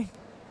help me.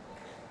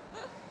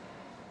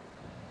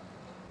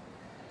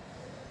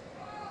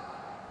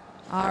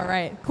 All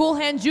right. Cool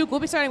Hand Juke. We'll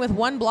be starting with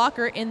one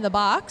blocker in the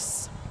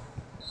box.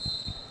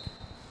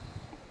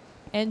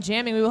 And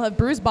jamming, we will have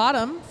Bruce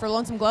Bottom for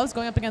Lonesome Gloves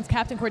going up against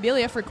Captain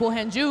Cordelia for Cool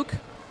Hand Juke.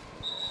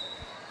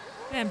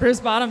 And Bruce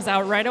Bottom's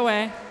out right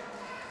away.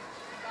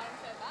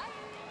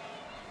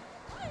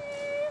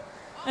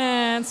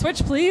 And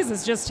Switch Please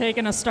has just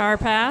taken a star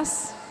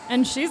pass,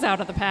 and she's out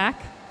of the pack.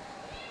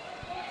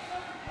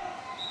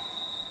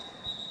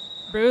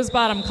 Bruce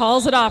Bottom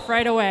calls it off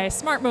right away.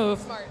 Smart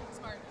move. Smart.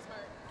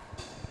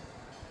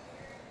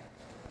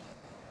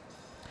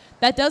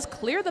 That does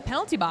clear the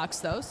penalty box,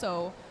 though,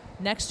 so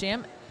next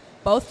jam,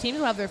 both teams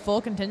will have their full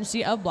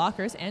contingency of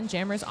blockers and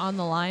jammers on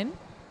the line.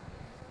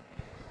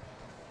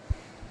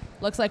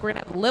 Looks like we're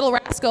going to have Little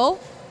Rascal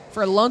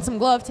for Lonesome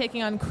Glove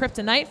taking on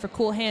Kryptonite for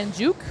Cool Hand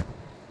Juke.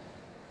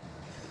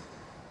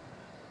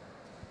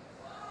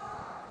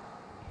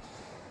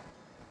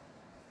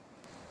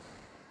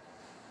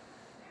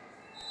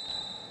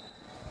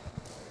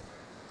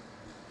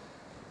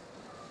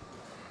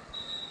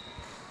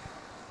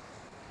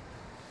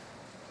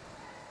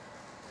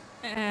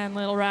 And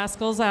Little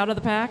Rascal's out of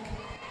the pack.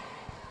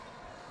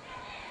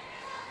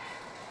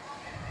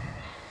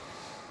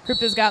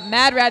 Crypto's got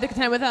Mad Rad to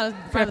contend with on the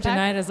front of the pack.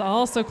 Kryptonite has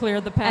also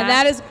cleared the pack. And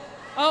that is...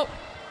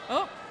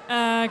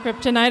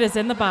 Kryptonite is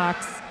in the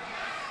box.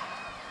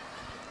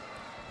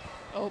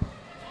 Oh,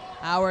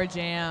 our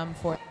jam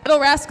for Little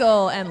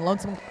Rascal and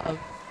Lonesome Glove.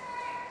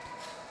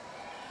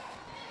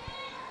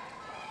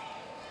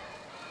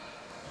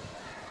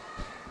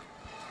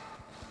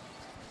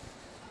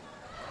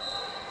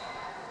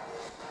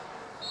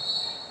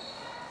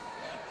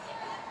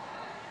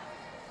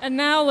 And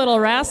now Little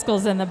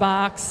Rascal's in the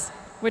box,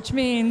 which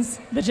means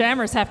the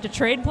jammers have to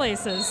trade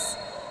places.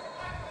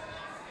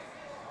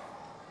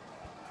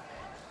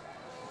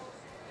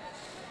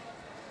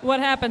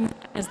 What happens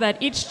is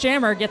that each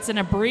jammer gets an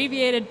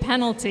abbreviated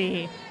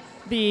penalty.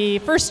 The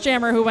first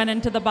jammer who went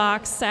into the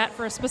box sat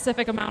for a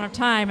specific amount of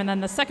time, and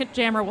then the second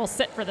jammer will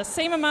sit for the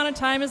same amount of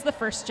time as the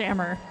first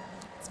jammer.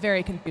 It's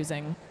very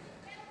confusing.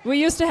 We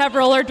used to have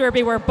roller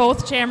derby where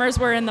both jammers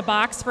were in the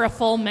box for a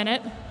full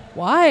minute.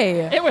 Why?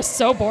 It was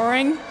so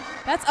boring.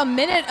 That's a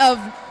minute of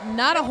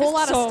not a whole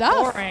lot of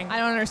stuff. Boring. I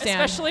don't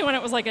understand. Especially when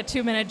it was like a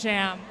 2-minute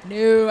jam.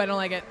 No, I don't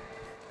like it.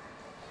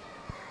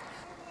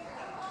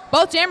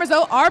 Both jammers,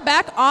 though, are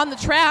back on the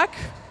track.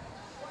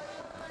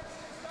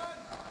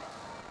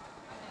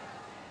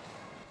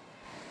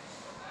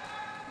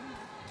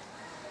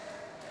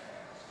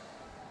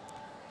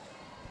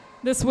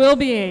 This will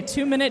be a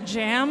 2-minute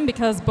jam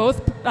because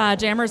both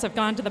jammers have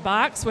gone to the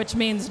box, which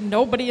means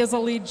nobody is a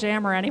lead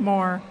jammer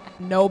anymore.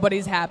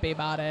 Nobody's happy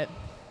about it.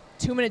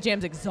 2-minute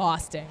jam's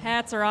exhausting.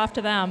 Hats are off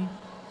to them.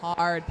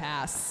 hard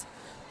pass.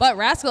 But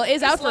Rascal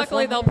is out for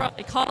luckily, 4 they'll more.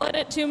 probably call it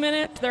at 2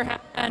 minutes. There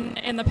have been,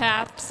 in the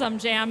past, some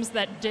jams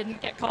that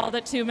didn't get called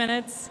at 2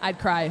 minutes. I'd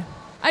cry.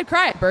 I'd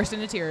cry. I'd burst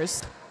into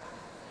tears.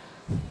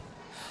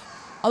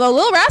 Although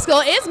Lil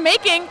Rascal is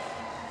making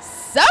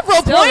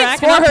several points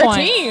for her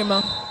team.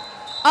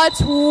 A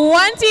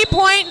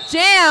 20-point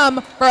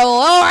jam for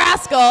Lil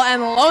Rascal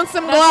and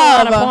Lonesome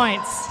Glove. That's a lot of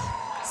points.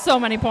 So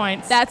many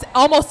points. That's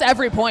almost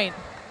every point.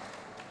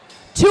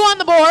 2 on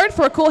the board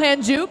for Cool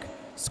Hand Juke.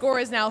 Score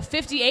is now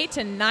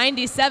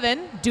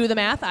 58-97. Do the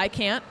math. I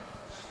can't.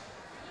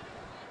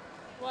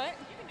 What?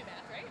 You can do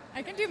math, right?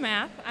 I can do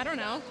math. I don't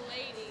know.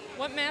 Lady.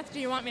 What math do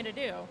you want me to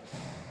do?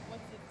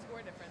 What's the score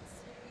difference?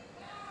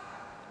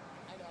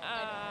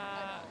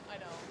 I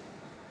know.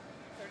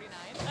 39?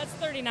 That's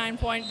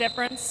 39-point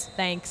difference.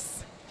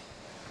 Thanks.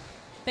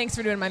 Thanks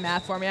for doing my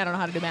math for me. I don't know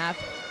how to do math.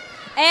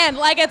 And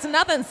like it's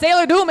nothing,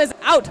 Sailor Doom is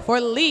out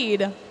for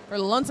lead for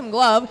Lonesome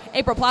Glove.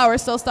 April Plower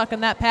still stuck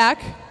in that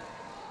pack.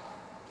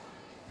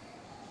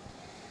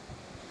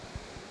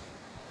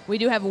 We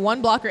do have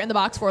 1 blocker in the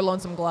box for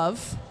Lonesome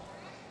Glove.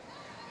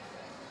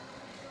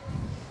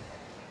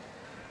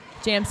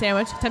 Jam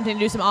Sandwich attempting to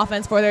do some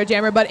offense for their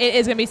jammer, but it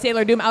is going to be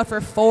Sailor Doom out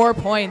for 4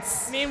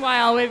 points.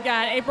 Meanwhile, we've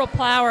got April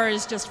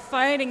Flowers just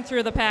fighting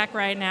through the pack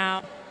right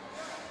now.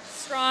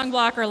 Strong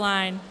blocker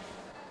line.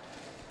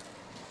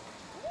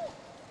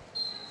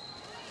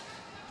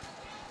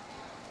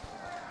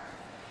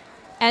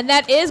 And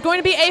that is going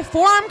to be a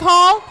forearm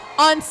call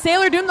on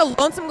Sailor Doom, the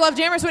Lonesome Glove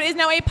jammer. So it is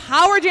now a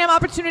power jam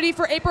opportunity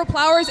for April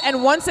Flowers,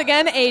 and once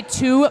again, a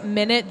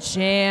 2-minute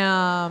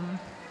jam.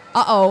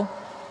 Uh-oh.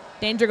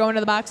 Danger going to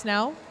the box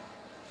now.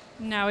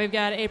 Now we've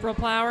got April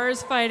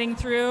Flowers fighting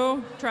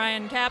through, try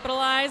and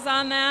capitalize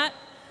on that.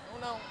 Oh,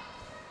 no.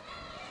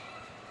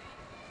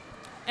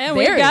 And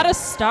we've got a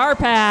star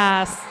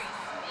pass.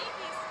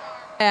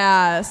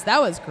 Yes, that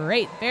was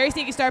great. Very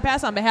sneaky star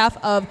pass on behalf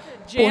of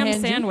Jam Cool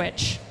Hand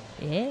Sandwich.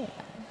 Juke. Yeah.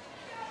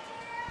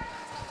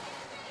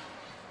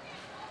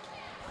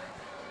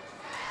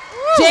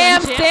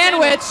 Jam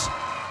Sandwich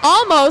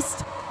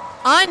almost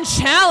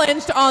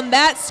unchallenged on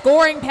that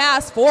scoring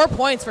pass. 4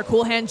 points for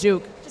Cool Hand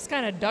Juke. Just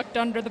kind of ducked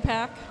under the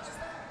pack.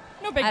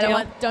 No big I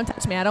deal. don't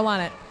touch me. I don't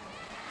want it.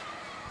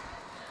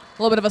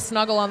 A little bit of a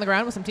snuggle on the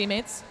ground with some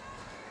teammates.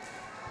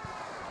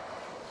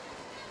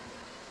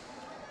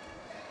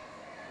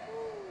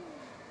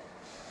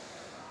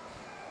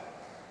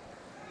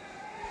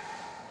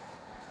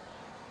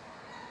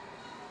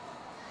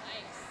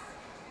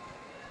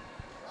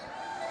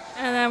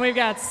 And then we've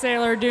got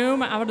Sailor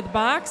Doom out of the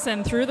box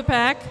and through the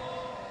pack.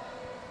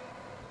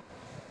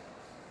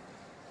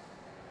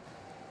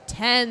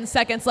 10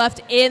 seconds left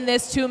in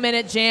this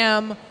 2-minute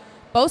jam.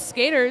 Both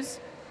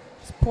skaters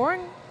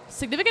pouring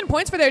significant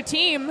points for their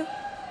team.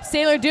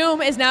 Sailor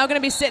Doom is now going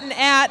to be sitting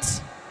at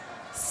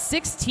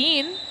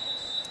 16.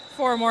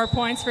 4 more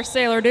points for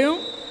Sailor Doom.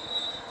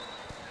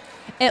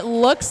 It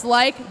looks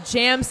like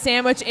Jam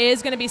Sandwich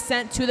is going to be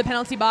sent to the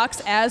penalty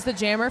box as the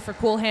jammer for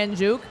Cool Hand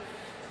Juke,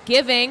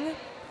 giving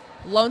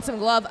Lonesome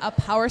Glove a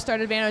power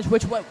start advantage,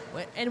 what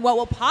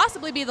will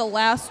possibly be the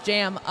last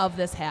jam of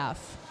this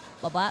half.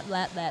 Blah, blah,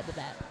 blah, blah, blah,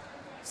 blah.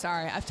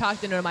 Sorry, I've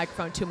talked into a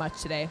microphone too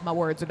much today. My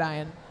words are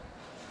dying.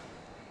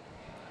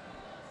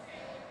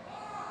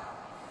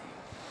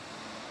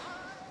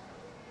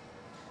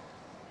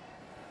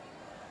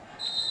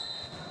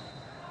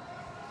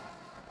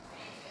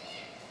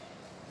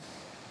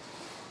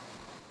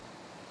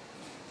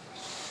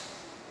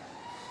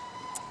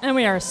 And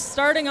we are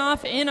starting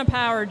off in a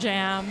power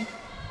jam.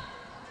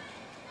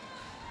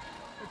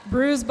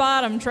 Bruise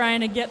Bottom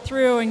trying to get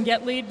through and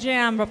get lead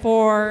jam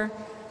before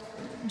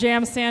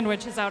Jam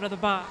Sandwich is out of the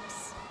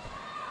box.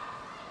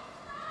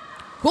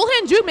 Cool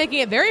Hand Juke making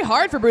it very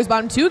hard for Bruise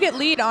Bottom to get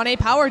lead on a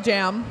power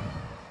jam.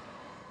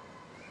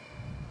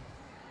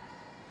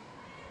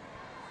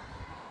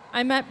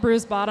 I met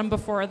Bruise Bottom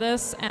before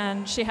this,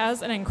 and she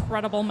has an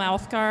incredible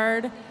mouth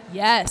guard.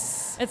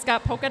 Yes. It's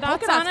got polka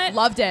dots on it.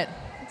 Loved it.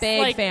 Big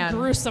like fan.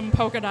 Gruesome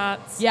polka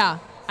dots. Yeah,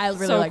 I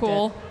really So liked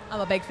cool. it. I'm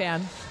a big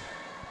fan.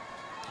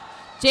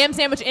 Jam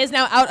Sandwich is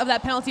now out of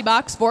that penalty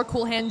box for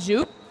Cool Hand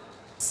Juke.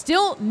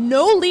 Still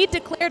no lead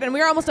declared, and we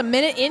are almost a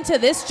minute into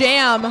this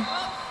jam.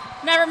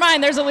 Never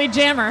mind, there's a lead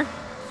jammer.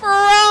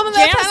 From the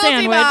Jam penalty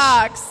Sandwich.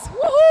 box.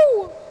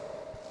 Woohoo!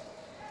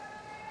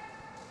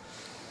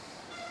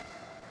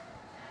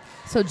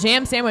 So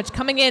Jam Sandwich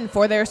coming in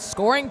for their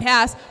scoring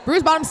pass.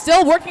 Bruise Bottom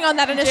still working on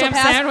that initial Jam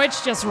pass.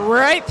 Sandwich just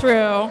right through.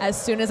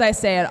 As soon as I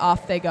say it,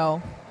 off they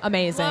go.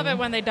 Amazing. Love it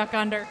when they duck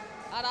under.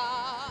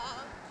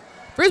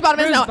 Bruise Bottom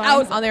is Bruise now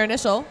Bottom's- out on their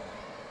initial.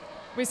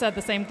 We said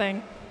the same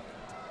thing.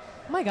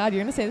 Oh my God,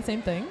 you're going to say the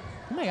same thing?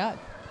 Oh my God.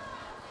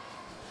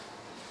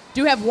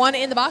 Do have 1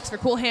 in the box for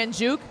Cool Hand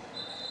Juke,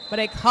 but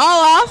a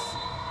call off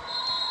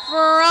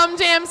from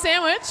Jam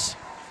Sandwich.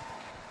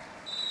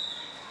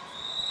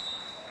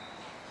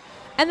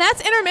 And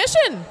that's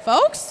intermission,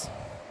 folks.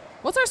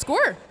 What's our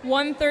score?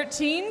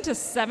 113 to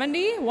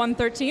 70.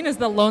 113 is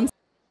the lone.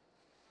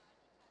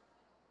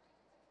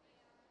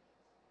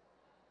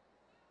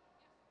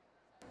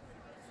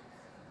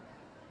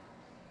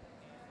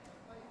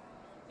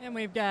 And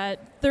we've got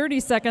 30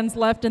 seconds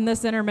left in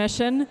this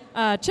intermission.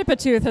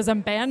 Chipatooth has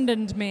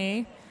abandoned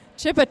me.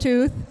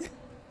 Chipatooth.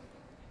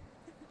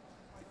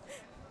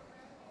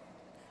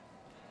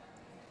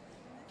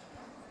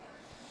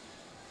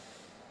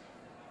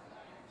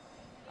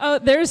 Oh,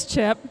 there's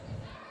Chip.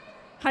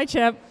 Hi,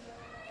 Chip.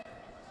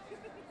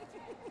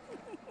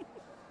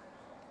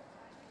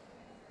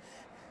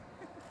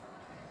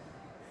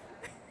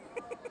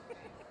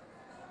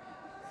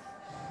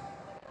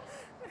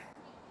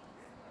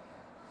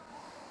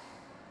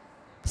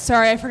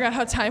 Sorry, I forgot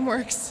how time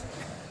works.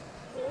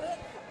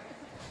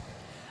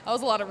 That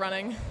was a lot of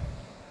running.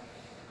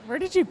 Where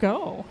did you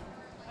go?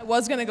 I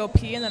was going to go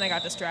pee, and then I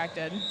got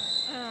distracted.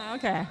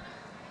 Okay.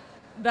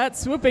 That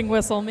swooping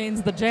whistle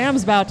means the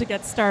jam's about to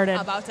get started.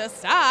 About to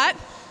start.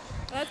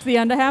 That's the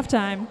end of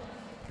halftime.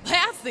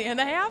 That's the end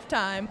of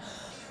halftime.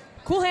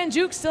 Cool Hand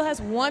Juke still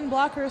has one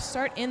blocker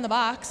start in the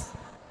box.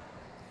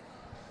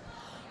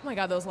 Oh my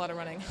God, that was a lot of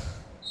running.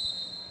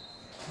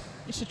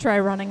 You should try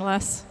running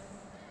less.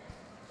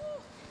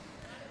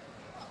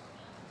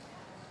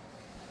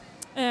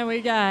 And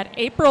we got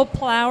April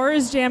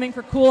Plowers jamming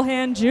for Cool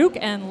Hand Juke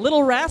and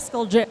Little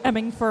Rascal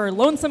jamming for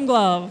Lonesome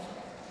Glove.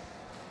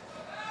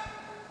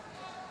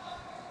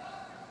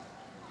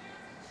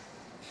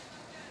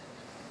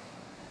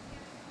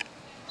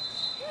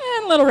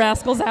 And Little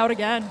Rascal's out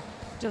again.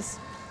 Just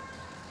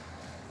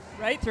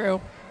right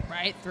through.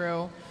 Right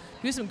through.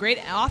 Do some great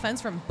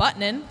offense from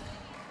Buttonin.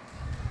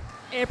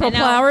 April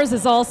Plowers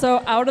is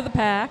also out of the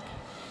pack.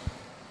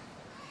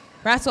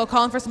 Rascal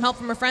calling for some help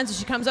from her friends as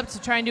she comes up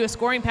to try and do a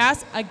scoring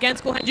pass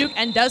against Cool Hand Juke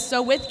and does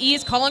so with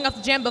ease, calling off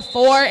the jam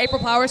before April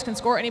Plowers can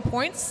score any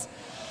points.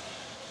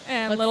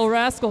 And Little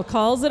Rascal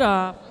calls it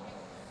off.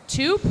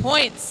 2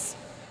 points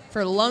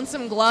for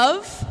Lonesome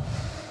Glove,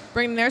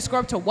 bringing their score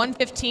up to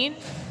 115.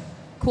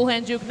 Cool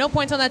Hand Juke, no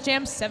points on that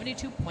jam,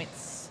 72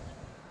 points.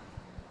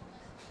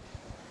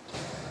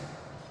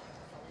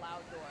 A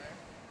loud door.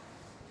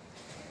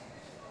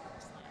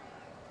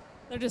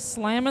 They're just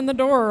slamming the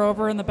door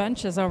over in the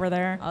benches over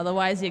there.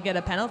 Otherwise, you get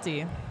a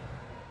penalty.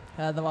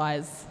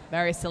 Otherwise,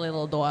 very silly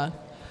little door.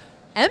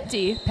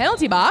 Empty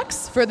penalty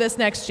box for this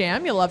next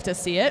jam. You'll love to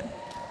see it.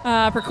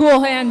 For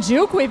Cool Hand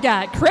Juke, we've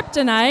got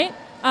Kryptonite,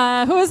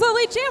 who is the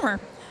lead jammer.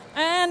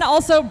 And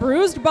also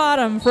Bruised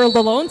Bottom for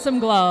the Lonesome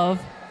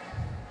Glove.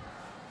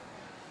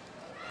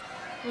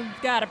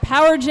 We've got a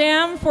Power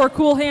Jam for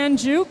Cool Hand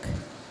Juke.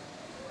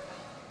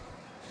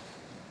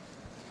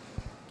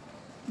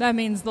 That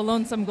means the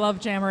Lonesome Glove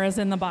jammer is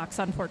in the box,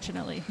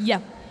 unfortunately. Yeah.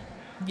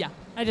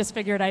 I just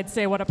figured I'd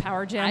say what a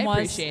Power Jam was. I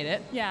appreciate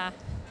it. Yeah.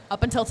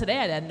 Up until today,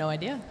 I had no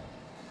idea.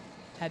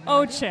 Chip.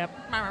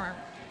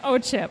 Oh,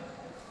 Chip.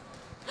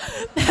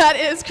 That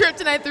is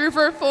Kryptonite through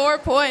for 4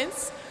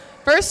 points.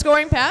 First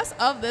scoring pass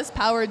of this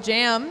Power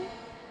Jam.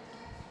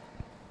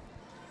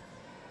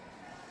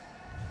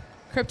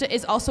 Krypta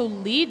is also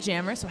lead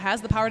jammer, so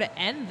has the power to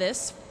end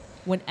this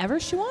whenever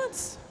she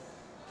wants.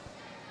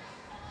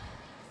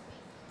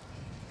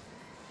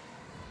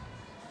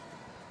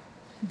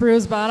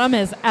 Bruised Bottom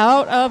is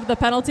out of the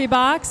penalty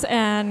box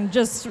and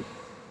just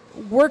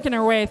working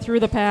her way through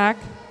the pack.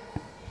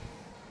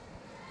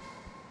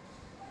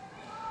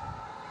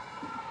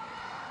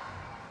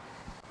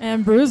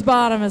 And Bruised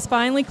Bottom has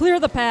finally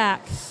cleared the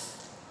pack.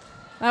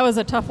 That was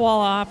a tough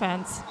wall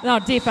offense. No,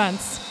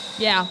 defense.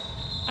 Yeah.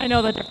 I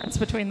know the difference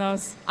between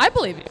those. I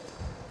believe you.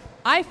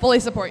 I fully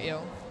support you.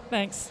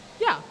 Thanks.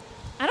 Yeah.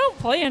 I don't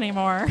play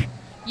anymore.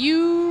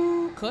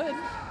 You could.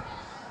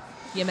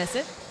 You miss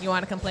it? You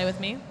want to come play with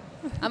me?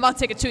 I'm about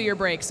to take a 2-year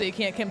break, so you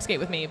can't come skate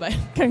with me, but...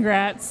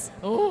 Congrats.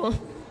 Oh.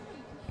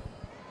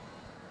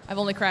 I've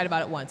only cried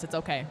about it once. It's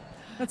okay.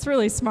 That's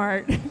really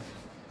smart.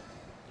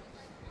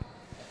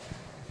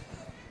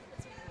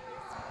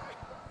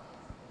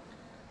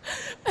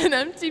 An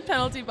empty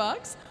penalty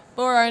box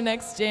for our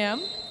next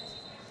jam.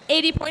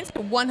 80 points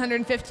to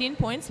 115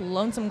 points.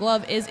 Lonesome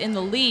Glove is in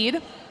the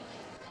lead.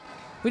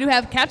 We do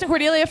have Captain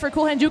Cordelia for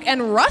Cool Hand Juke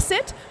and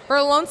Russet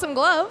for Lonesome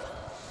Glove.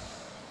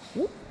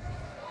 Ooh.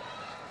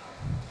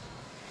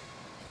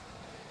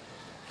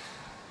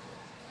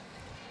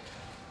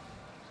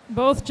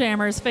 Both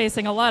jammers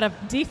facing a lot of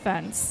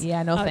defense.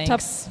 Yeah, no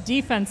thanks. Tough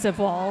defensive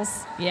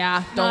walls.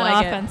 Yeah, don't not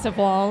like offensive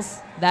walls.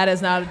 That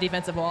is not a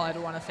defensive wall I'd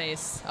want to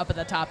face up at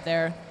the top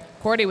there.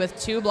 Cordy with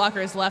 2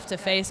 blockers left to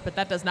face, but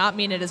that does not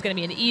mean it is going to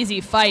be an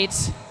easy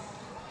fight.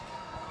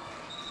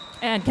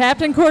 And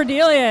Captain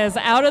Cordelia is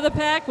out of the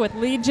pack with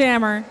lead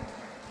jammer.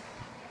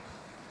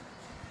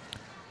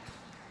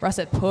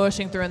 Russet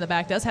pushing through in the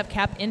back, does have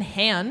Cap in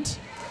hand,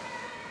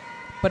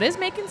 but is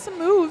making some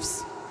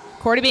moves.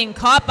 Cordy being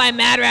caught by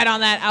Madrat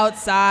on that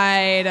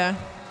outside.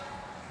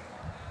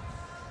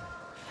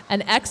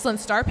 An excellent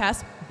star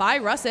pass by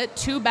Russet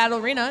to Battle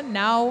Arena.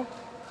 Now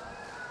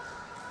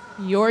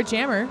your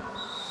jammer.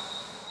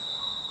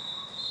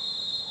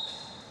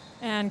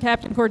 And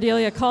Captain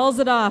Cordelia calls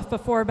it off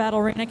before Battle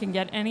Arena can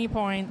get any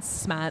points.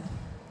 Smart.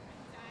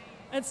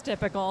 It's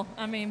typical.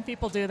 I mean,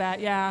 people do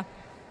that, yeah.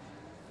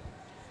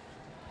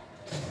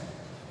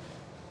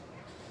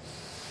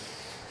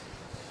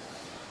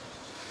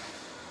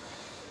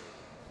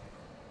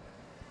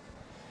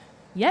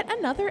 Yet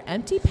another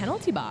empty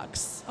penalty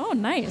box. Oh,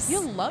 nice.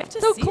 You'll love to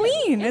so see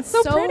clean. it. It's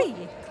so pretty.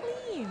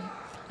 Clean.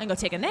 And go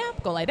take a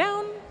nap, go lie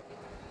down.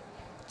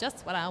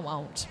 Just what I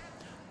want.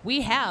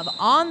 We have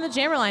on the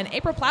jammer line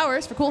April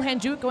Flowers for Cool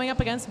Hand Juke going up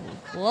against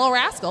Lil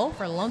Rascal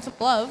for Lonesome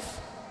Glove.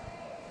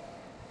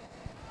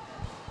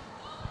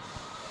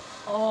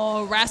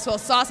 Oh, Rascal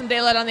saw some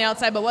daylight on the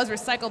outside but was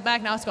recycled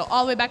back. Now let's go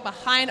all the way back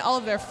behind all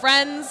of their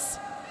friends.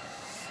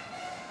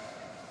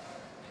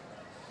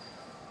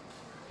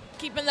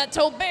 Keeping that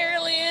toe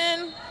barely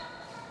in.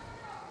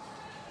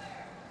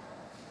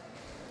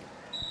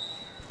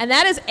 And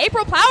that is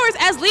April Flowers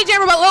as lead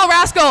jammer, but Lil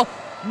Rascal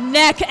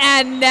neck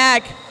and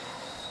neck.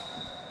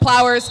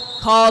 Flowers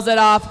calls it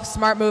off.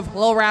 Smart move.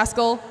 Lil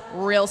Rascal,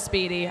 real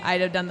speedy.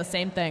 I'd have done the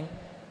same thing.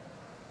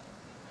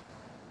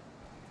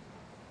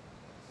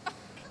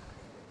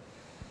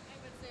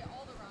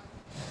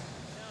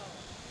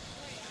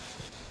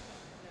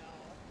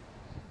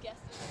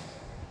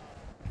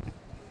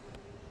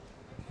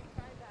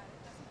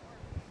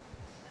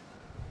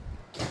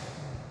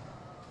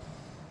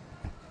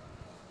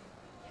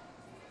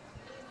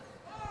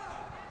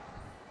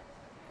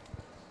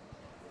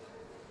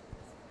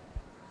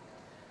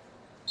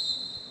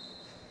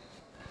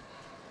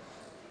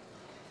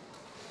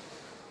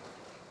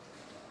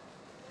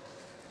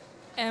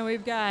 And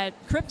we've got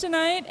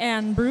Kryptonite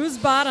and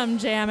Bruised Bottom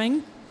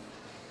jamming.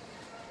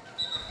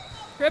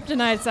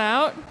 Kryptonite's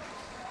out.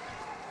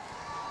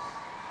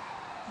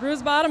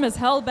 Bruised Bottom is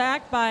held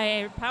back by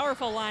a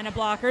powerful line of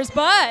blockers,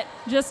 but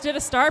just did a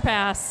star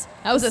pass.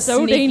 That was so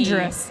sneaky,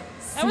 dangerous.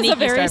 That was a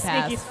very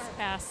star sneaky pass. star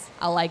pass.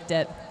 I liked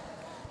it.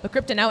 But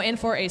Krypton now in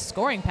for a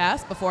scoring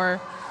pass before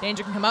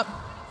danger can come up.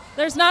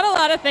 There's not a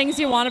lot of things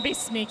you want to be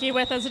sneaky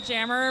with as a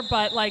jammer,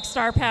 but like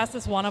star pass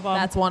is one of them.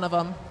 That's one of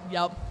them.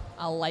 Yep.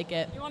 I like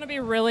it. You want to be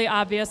really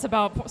obvious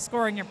about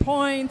scoring your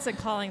points and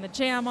calling the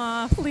jam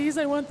off. Please,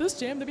 I want this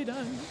jam to be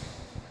done.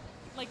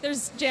 Like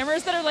there's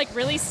jammers that are like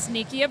really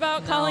sneaky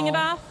about calling it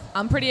off.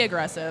 I'm pretty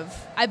aggressive.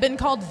 I've been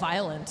called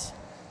violent.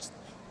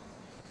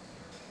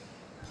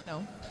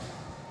 No.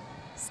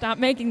 Stop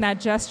making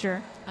that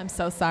gesture. I'm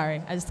so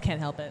sorry. I just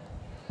can't help it.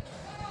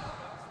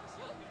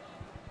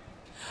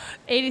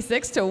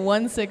 86 to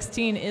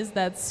 116 is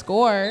that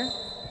score.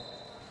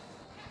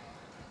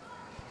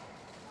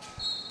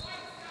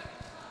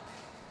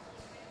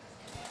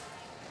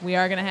 We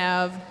are going to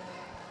have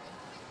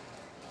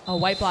a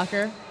white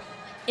blocker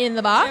in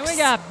the box. And we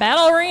got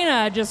Battle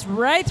Arena just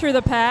right through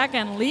the pack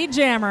and lead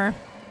jammer.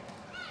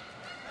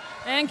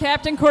 And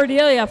Captain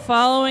Cordelia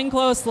following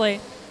closely.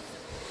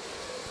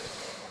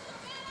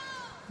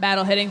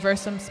 Battle hitting for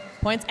some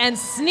points and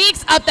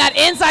sneaks up that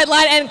inside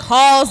line and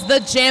calls the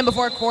jam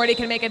before Cordy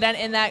can make a dent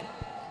in that.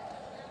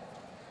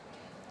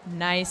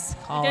 Nice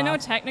call. I know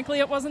technically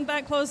it wasn't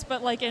that close,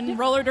 but like in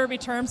roller derby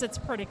terms, it's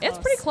pretty close. It's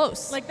pretty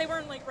close. Like they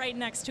weren't like right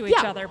next to each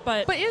other,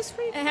 but it's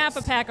pretty close. half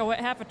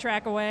a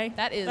track away.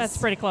 That's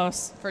pretty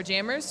close. For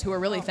jammers who are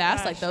really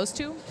fast, gosh. like those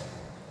two,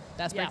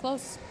 that's pretty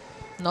close.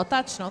 No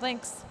touch, no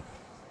thanks.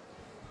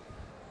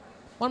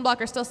 One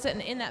blocker still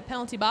sitting in that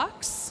penalty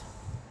box.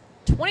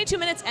 22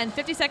 minutes and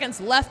 50 seconds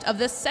left of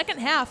the second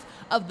half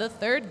of the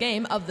third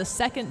game of the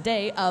second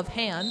day of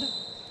hand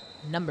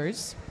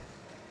numbers.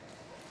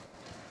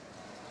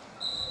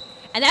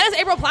 And that is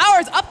April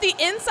Flowers up the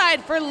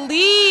inside for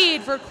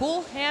lead for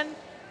Cool Hand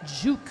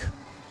Juke.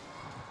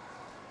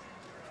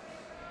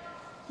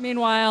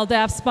 Meanwhile,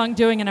 Daft Spunk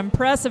doing an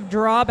impressive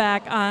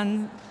drawback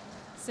on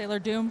Sailor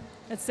Doom.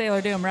 It's Sailor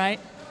Doom, right?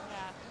 Yeah.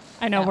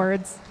 I know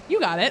words. You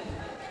got it.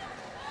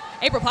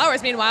 April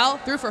Flowers, meanwhile,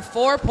 threw for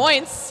 4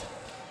 points.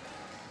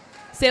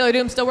 Sailor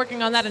Doom still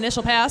working on that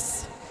initial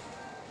pass.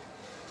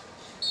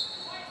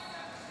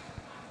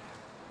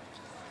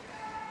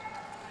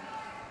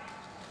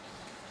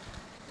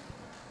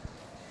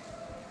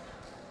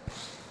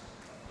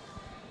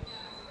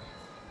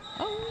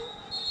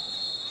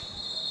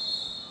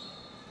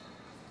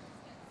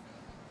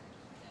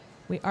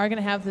 We are going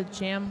to have the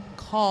jam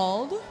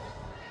called. So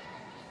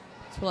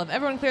we'll have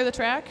everyone clear the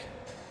track.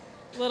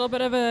 A little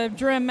bit of a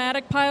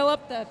dramatic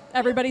pileup that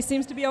everybody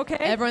seems to be okay.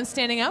 Everyone's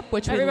standing up,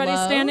 which we love.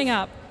 Everybody's standing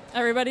up.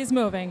 Everybody's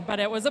moving, but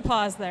it was a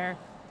pause there.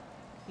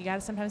 You got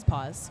to sometimes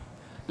pause.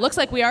 Looks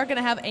like we are going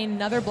to have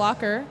another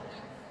blocker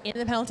in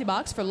the penalty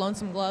box for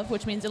Lonesome Glove,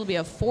 which means it'll be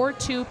a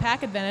 4-2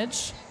 pack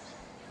advantage.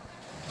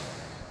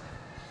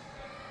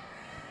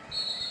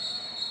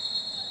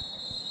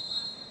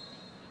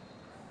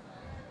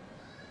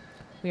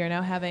 We are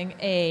now having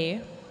a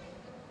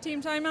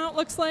team timeout,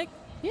 looks like.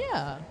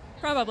 Yeah.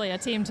 Probably a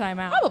team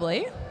timeout.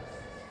 Probably.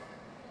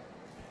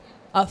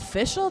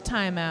 Official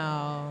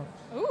timeout.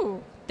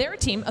 Ooh. They're a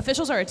team.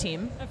 Officials are a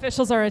team.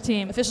 Officials are a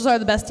team. Officials are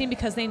the best team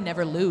because they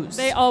never lose.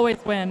 They always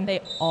win.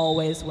 They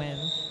always win.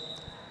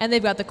 And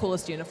they've got the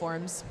coolest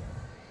uniforms.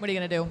 What are you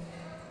going to do?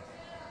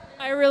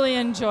 I really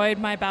enjoyed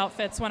my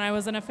boutfits when I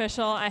was an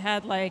official. I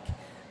had like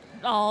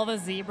all the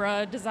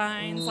zebra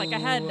designs. Ooh. Like I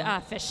had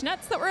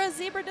fishnets that were a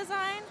zebra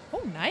design.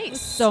 Oh,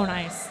 nice. So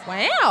nice.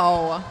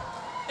 Wow.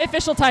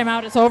 Official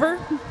timeout is over.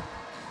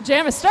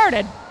 Jam has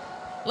started.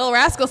 Lil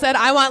Rascal said,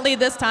 I want lead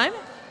this time.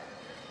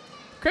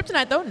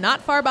 Kryptonite, though,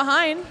 not far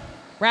behind.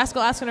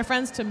 Rascal asking her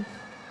friends to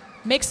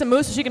make some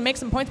moves so she can make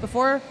some points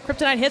before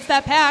Kryptonite hits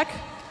that pack.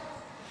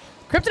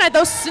 Kryptonite,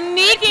 though,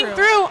 sneaking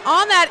through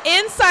on that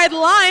inside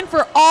line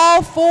for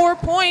all 4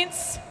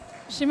 points.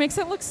 She makes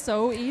it look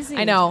so easy.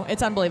 I know.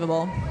 It's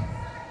unbelievable.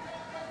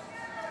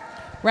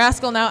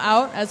 Rascal now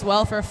out as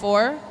well for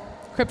 4.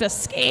 Krypta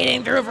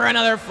skating through for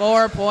another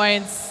 4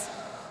 points.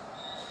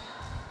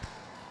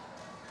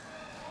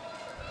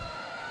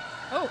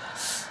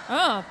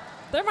 Oh,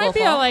 there might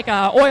be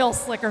a oil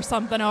slick or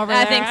something over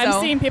there. I think so.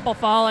 I'm seeing people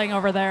falling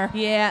over there.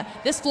 Yeah,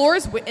 this floor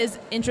is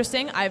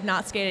interesting. I have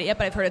not skated it yet,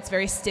 but I've heard it's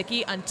very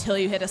sticky until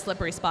you hit a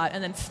slippery spot,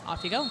 and then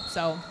off you go.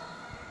 So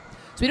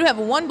we do have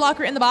 1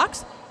 blocker in the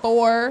box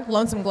for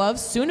Lonesome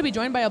Gloves, soon to be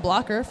joined by a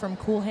blocker from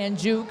Cool Hand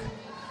Juke.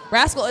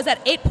 Rascal is at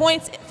 8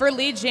 points for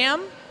lead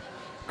jam.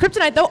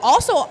 Kryptonite, though,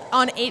 also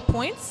on 8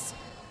 points.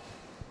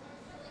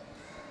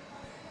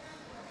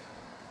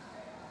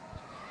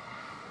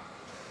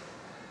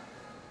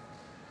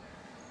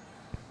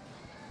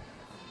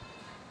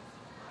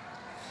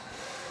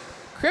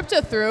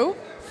 Krypta through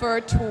for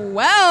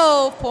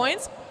 12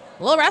 points.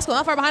 Little Rascal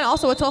not far behind,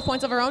 also with 12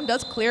 points of her own,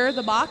 does clear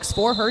the box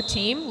for her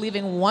team,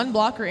 leaving 1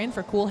 blocker in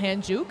for Cool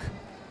Hand Juke.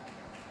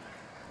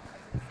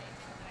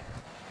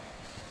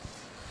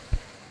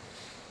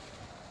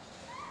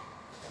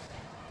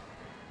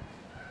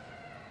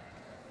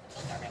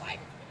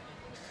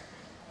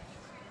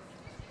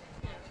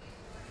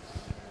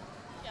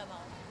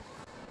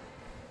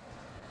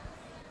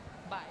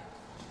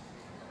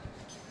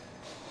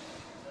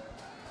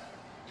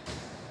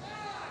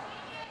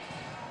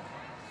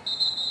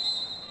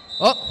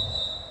 Oh,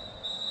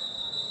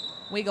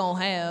 we gonna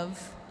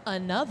have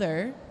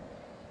another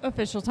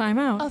official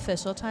timeout.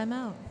 Official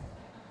timeout.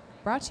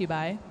 Brought to you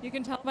by. You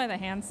can tell by the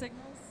hand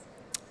signals.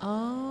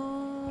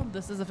 Oh,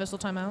 this is official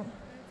timeout.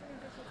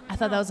 I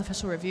thought that was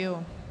official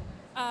review.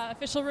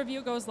 Official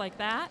review goes like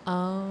that.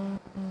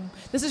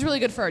 This is really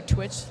good for our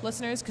Twitch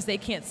listeners because they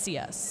can't see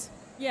us.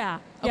 Yeah,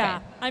 Okay. yeah.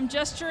 I'm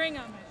gesturing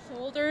on my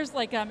shoulders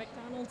like a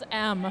McDonald's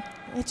M.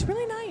 It's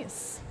really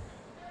nice.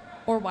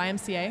 Or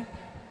YMCA.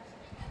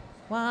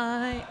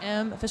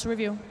 YM official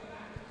review.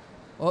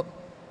 Oh.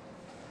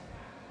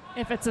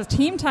 If it's a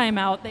team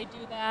timeout, they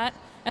do that,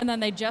 and then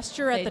they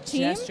gesture at the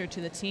team. They gesture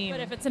to the team. But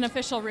if it's an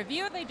official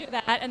review, they do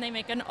that, and they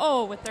make an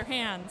O with their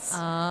hands.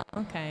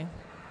 Okay.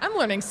 I'm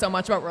learning so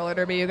much about roller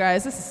derby, you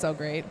guys. This is so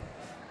great.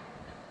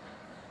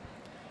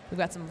 We've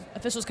got some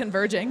officials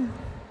converging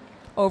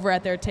over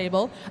at their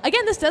table.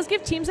 Again, this does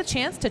give teams a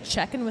chance to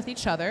check in with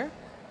each other,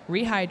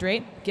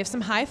 rehydrate, give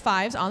some high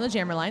fives on the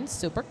jammer line.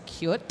 Super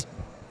cute.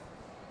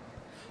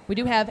 We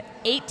do have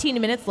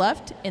 18 minutes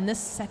left in this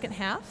second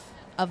half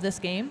of this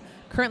game.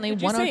 Currently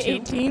Did you 102. say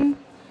 18?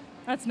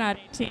 That's not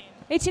 18.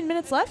 18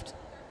 minutes left?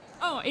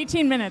 Oh,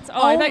 18 minutes. Oh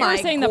I thought you my were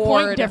saying the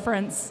point gourd.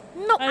 difference.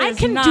 No, That I is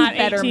can do not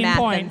better 18 math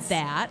points.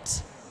 than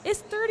that. It's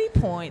 30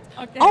 points.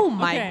 Okay, Oh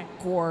my okay.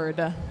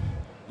 gourd.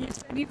 You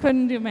said you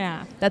couldn't do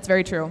math. That's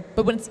very true.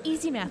 But when it's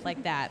easy math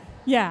like that,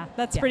 Yeah,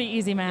 that's Yeah. pretty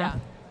easy math.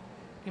 Can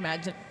you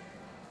imagine?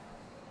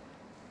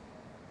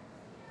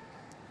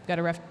 Got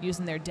a ref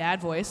using their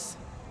dad voice.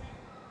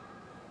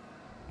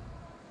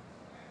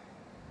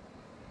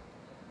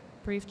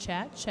 Brief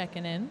chat,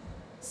 checking in.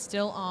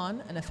 Still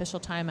on an official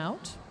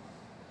timeout.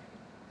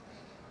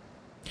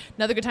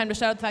 Another good time to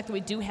shout out the fact that we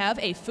do have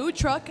a food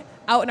truck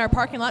out in our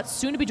parking lot,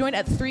 soon to be joined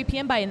at 3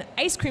 p.m. by an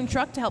ice cream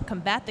truck to help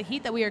combat the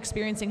heat that we are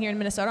experiencing here in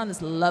Minnesota on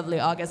this lovely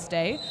August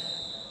day.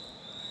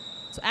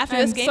 So after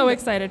I'm this game, so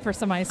excited for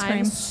some ice cream.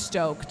 I'm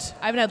stoked.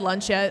 I haven't had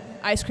lunch yet.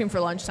 Ice cream for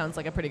lunch sounds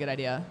like a pretty good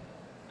idea.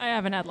 I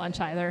haven't had lunch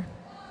either.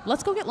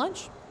 Let's go get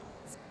lunch.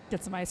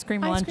 Get some ice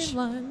cream Ice lunch. cream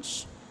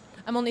lunch.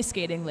 I'm only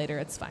skating later.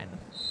 It's fine.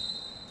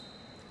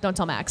 Don't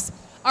tell Max.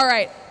 All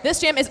right. This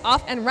jam is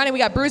off and running. We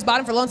got Bruised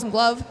Bottom for Lonesome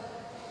Glove.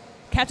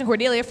 Captain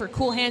Cordelia for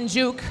Cool Hand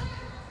Juke.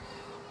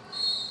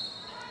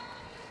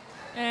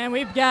 And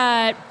we've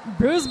got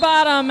Bruise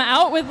Bottom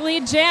out with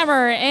lead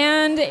jammer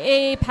and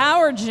a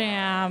power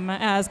jam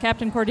as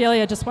Captain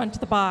Cordelia just went to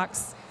the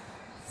box.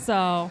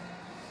 So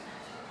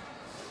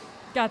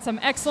got some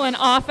excellent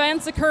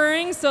offense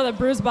occurring so that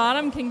Bruise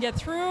Bottom can get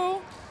through.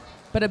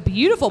 But a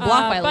beautiful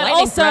block by But Lightning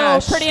also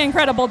Crash. pretty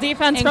incredible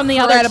defense from the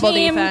other Incredible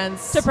team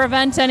defense. to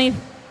prevent any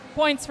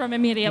points from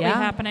immediately Yeah.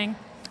 happening.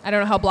 I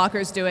don't know how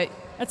blockers do it.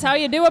 That's how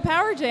you do a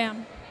power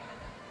jam.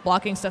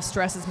 Blocking stuff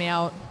stresses me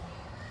out.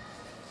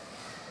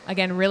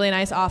 Again, really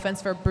nice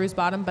offense for Bruised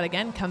Bottom, but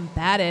again,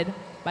 combated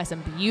by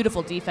some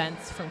beautiful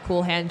defense from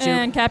Cool Hand Juke.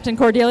 And Captain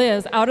Cordelia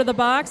is out of the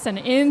box and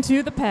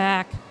into the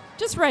pack.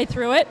 Just right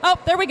through it. Oh,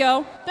 there we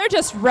go. They're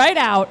just right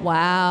out.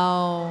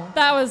 Wow.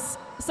 That was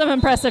some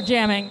impressive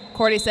jamming.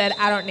 Cordy said,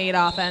 I don't need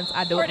offense.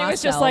 I do Cordy it myself.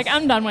 was just like,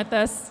 I'm done with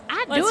this. do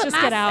Let's it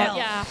just get out. myself.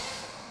 Yeah.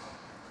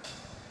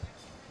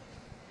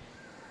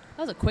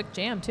 That was a quick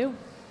jam, too.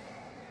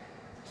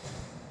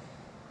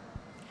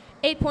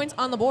 8 points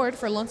on the board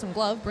for Lonesome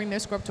Glove, bring their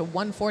score up to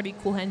 140.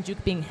 Cool Hand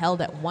Juke being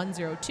held at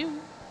 102.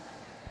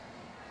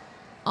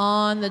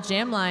 On the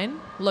jam line,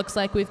 looks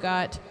like we've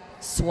got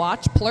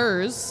Swatch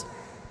Plurs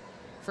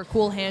for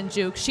Cool Hand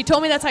Juke. She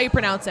told me that's how you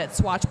pronounce it,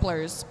 Swatch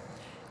Blurs,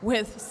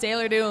 with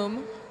Sailor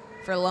Doom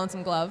for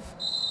Lonesome Glove.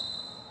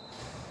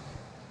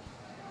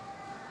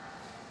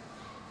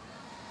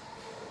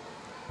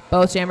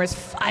 Both jammers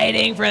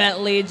fighting for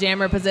that lead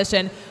jammer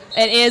position.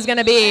 It is going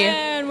to be.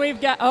 And we've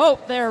got, oh,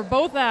 they're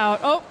both out.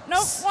 Oh,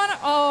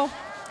 no,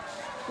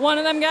 one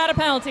of them got a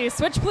penalty.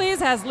 Switch Please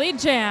has lead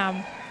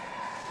jam.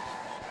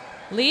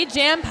 Lead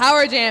jam,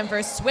 power jam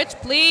for Switch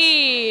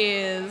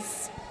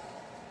Please.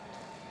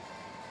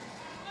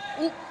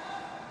 Ooh.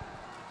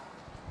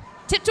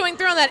 Tiptoeing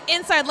through on that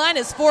inside line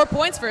is 4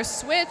 points for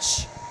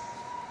Switch.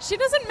 She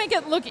doesn't make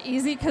it look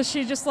easy because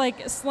she just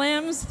like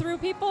slams through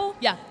people.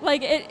 Yeah.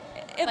 Like it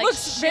like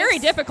looks very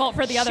difficult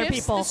for the other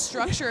people. The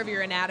structure of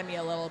your anatomy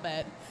a little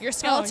bit. Your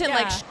skeleton yeah.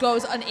 like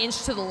goes an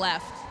inch to the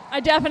left. I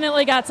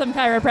definitely got some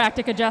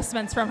chiropractic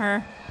adjustments from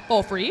her.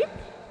 Oh, free?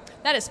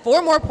 That is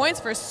 4 more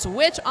points for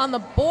Switch on the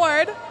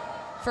board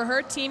for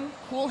her team,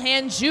 Cool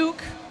Hand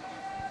Juke.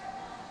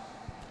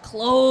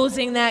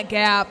 Closing that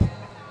gap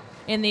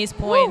in these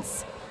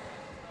points.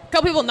 A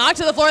couple people knocked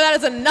to the floor. That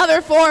is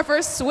another 4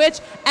 for Switch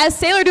as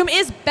Sailor Doom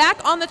is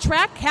back on the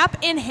track, cap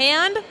in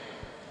hand.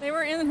 They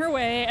were in her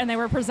way and they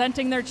were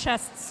presenting their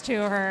chests to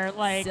her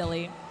like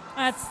silly.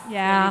 That's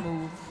yeah. Silly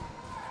move.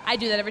 I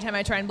do that every time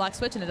I try and block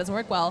Switch and it doesn't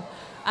work well.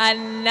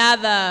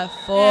 Another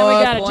 4 and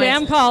we got points. a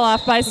jam call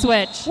off by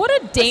Switch. What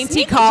a dainty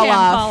sneaky call jam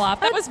off. Call off.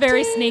 That was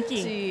very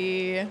sneaky.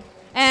 Dainty.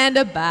 And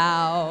a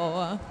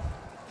bow.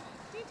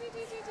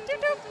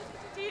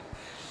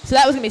 So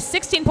that was going to be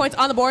 16 points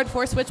on the board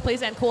for Switch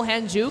Please and Cool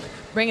Hand Juke,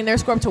 bringing their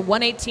score up to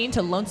 118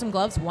 to Lonesome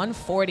Gloves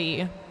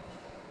 140.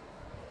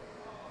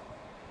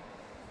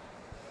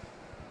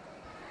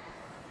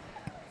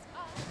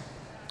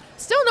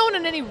 Still no one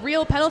in any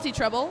real penalty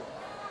trouble.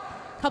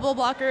 Couple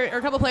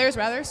players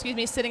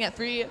sitting at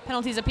 3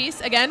 penalties apiece.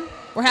 Again,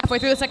 we're halfway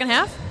through the second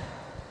half.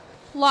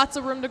 Lots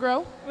of room to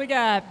grow. We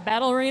got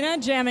Battle Arena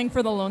jamming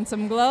for the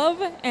Lonesome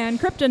Glove and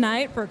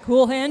Kryptonite for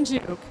Cool Hand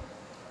Juke.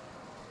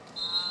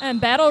 And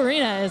Battle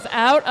Arena is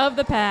out of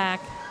the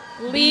pack.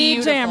 Lead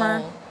Beautiful.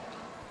 jammer.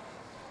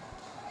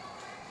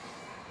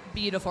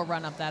 Beautiful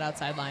run up that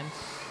outside line.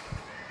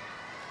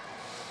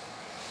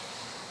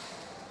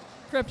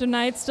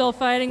 Kryptonite still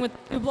fighting with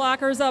 2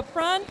 blockers up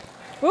front.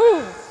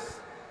 Ooh,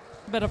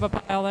 bit of a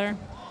pile there.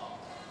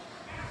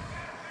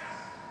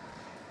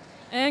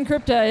 And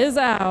Krypta is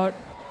out.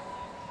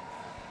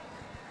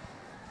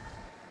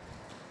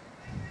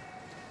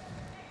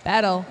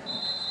 Battle.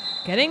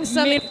 Getting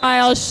some.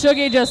 Meanwhile,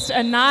 Shuggy just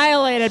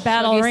annihilated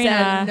Battle Shuggy Arena.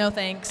 said, no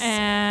thanks.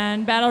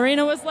 And Battle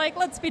Arena was like,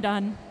 let's be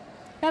done.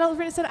 Battle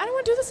Arena said, I don't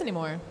want to do this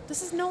anymore.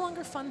 This is no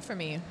longer fun for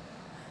me.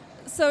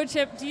 So,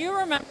 Chip, do you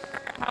remember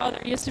how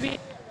there used to be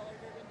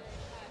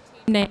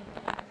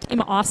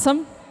Team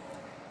Awesome?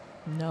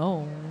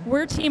 No.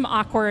 We're Team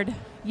Awkward.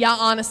 Yeah,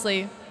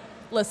 honestly.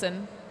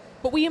 Listen,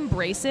 but we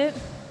embrace it.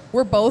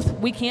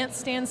 We can't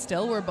stand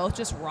still. We're both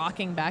just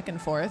rocking back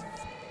and forth.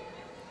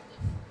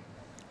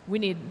 We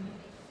need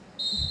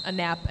a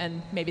nap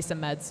and maybe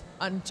some meds.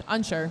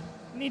 Unsure.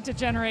 Need to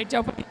generate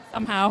dopamine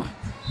somehow.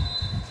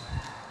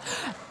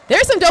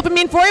 There's some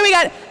dopamine for you. We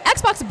got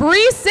Xbox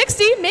Breeze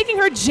 60 making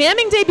her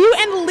jamming debut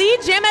and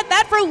lead jam at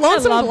that for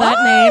Lonesome I love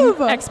Glove.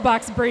 that name,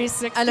 Xbox Breeze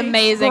 60. An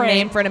amazing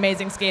name for an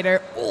amazing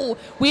skater. Ooh,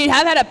 we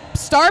have had a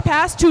star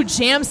pass to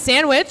Jam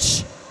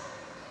Sandwich.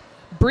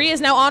 Bree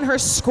is now on her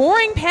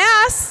scoring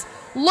pass,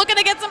 looking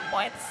to get some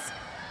points.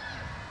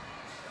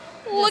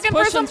 Looking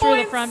for some pushing through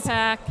points. the front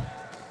pack.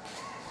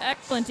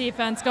 Excellent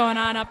defense going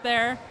on up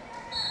there.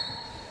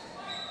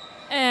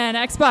 And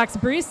Xbox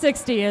Breeze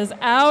 60 is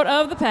out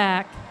of the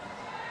pack.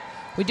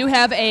 We do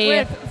have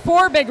With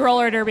 4 big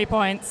roller derby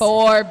points.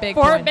 4 big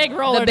points. Big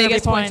roller the derby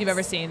biggest points points you've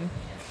ever seen.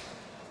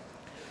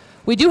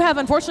 We do have,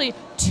 unfortunately,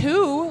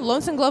 2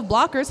 Lonesome Glove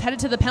blockers headed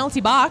to the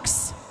penalty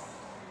box.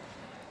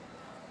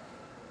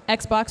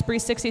 Xbox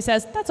Breeze 60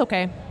 says, that's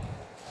okay.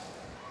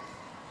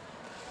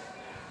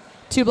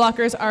 2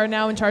 blockers are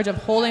now in charge of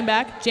holding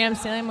back Jam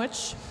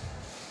Sandwich.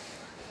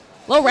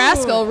 Lil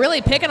Rascal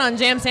really picking on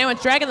Jam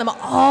Sandwich, dragging them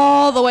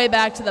all the way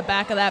back to the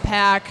back of that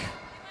pack.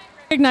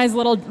 Recognize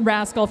Little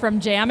Rascal from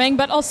jamming,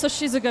 but also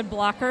she's a good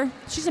blocker.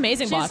 She's an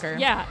amazing blocker.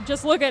 Yeah,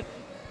 just look at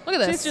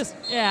this. She's just,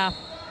 yeah.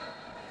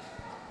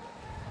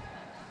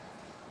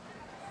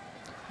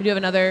 We do have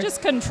another.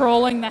 Just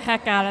controlling the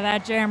heck out of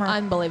that jammer.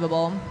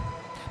 Unbelievable.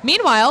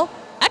 Meanwhile,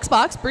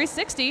 Xbox Breeze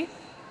 60,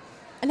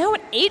 and now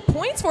at 8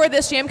 points for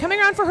this jam, coming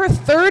around for her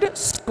 3rd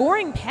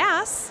scoring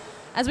pass,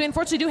 as we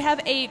unfortunately do have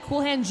a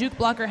Cool Hand Juke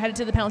blocker headed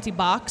to the penalty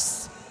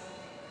box.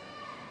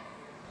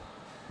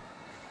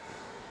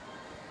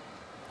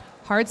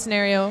 Hard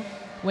scenario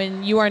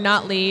when you are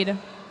not lead,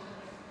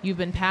 you've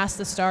been past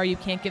the star, you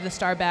can't give the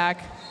star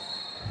back.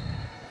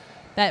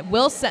 That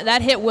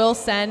hit will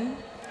send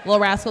Lil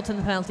Rascal to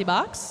the penalty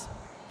box.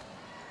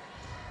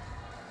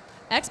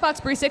 Xbox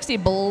 360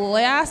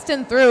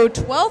 blasting through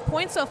 12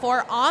 points so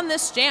far on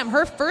this jam.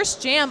 Her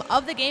first jam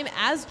of the game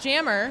as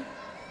jammer.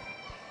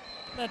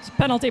 That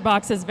penalty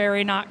box is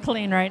very not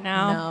clean right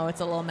now. No,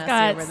 it's a little messy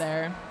Got over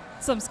there.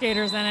 Some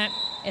skaters in it.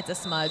 It's a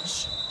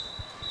smudge.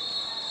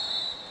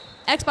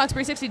 Xbox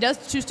 360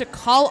 does choose to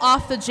call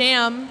off the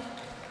jam.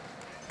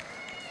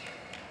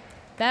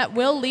 That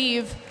will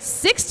leave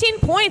 16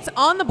 points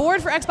on the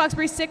board for Xbox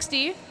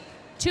 360.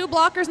 2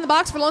 blockers in the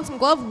box for Lonesome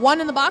Glove,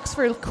 1 in the box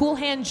for Cool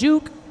Hand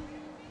Juke.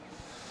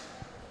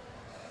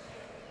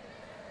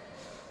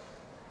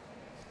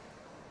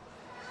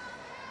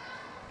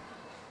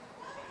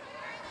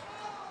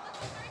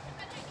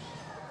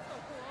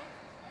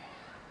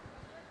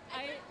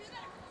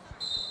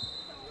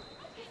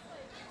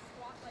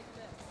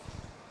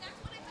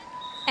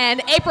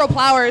 And April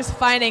Plowers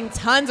finding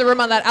tons of room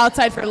on that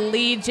outside for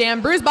lead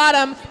jam. Bruise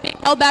Bottom being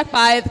held back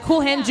by the Cool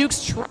Hand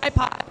Juke's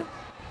tripod.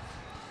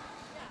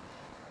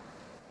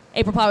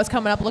 April Plowers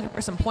coming up looking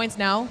for some points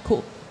now.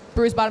 Cool.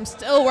 Bruise Bottom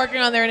still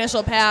working on their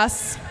initial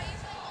pass.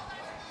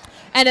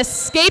 And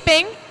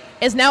Escaping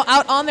is now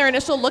out on their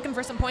initial looking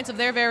for some points of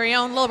their very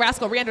own. Little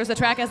Rascal re-enters the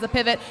track as the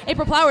pivot.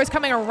 April Plowers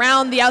coming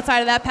around the outside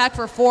of that pack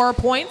for 4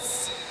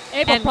 points.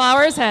 April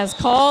Plowers has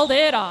called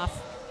it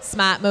off.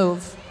 Smart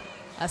move.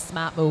 A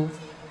smart move.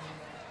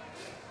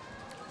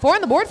 4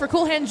 on the board for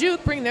Cool Hand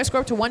Juke, bringing their score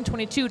up to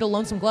 122 to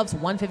Lonesome Gloves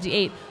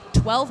 158.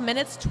 12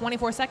 minutes,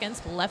 24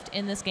 seconds left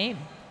in this game.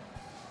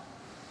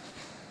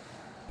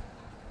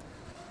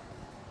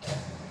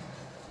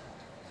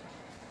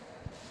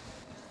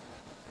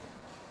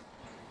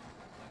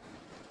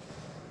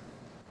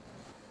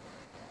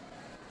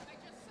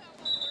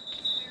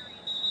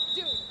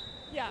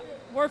 Yeah,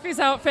 Warfy's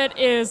outfit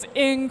is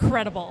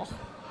incredible.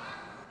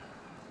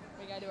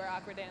 We gotta do our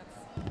awkward dance.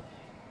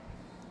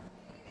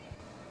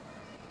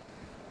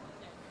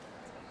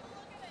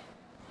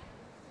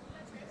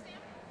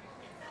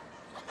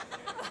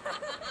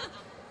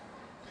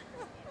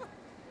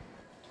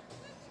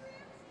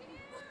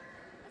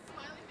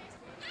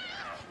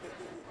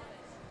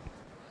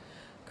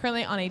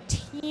 Currently on a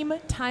team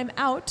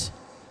timeout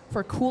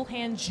for Cool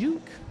Hand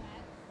Juke.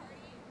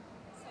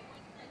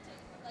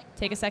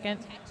 Take a second,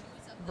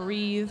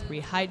 breathe,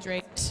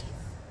 rehydrate,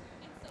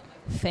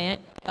 fan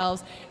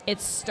yourselves.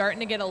 It's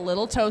starting to get a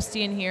little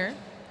toasty in here.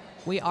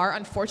 We are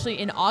unfortunately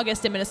in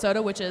August in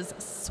Minnesota, which is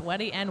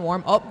sweaty and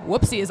warm. Oh,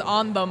 Whoopsie is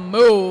on the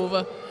move.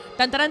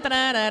 Dun, dun, dun, dun,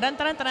 dun, dun,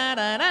 dun, dun,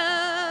 dun,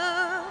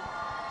 dun.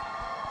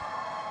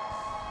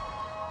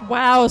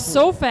 Wow,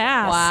 so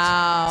fast.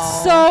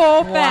 Wow.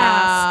 So fast.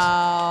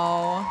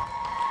 Wow.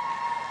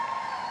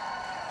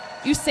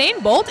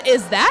 Usain Bolt,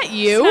 is that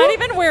you? He's not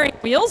even wearing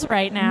wheels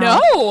right now.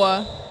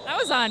 No. That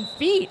was on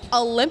feet.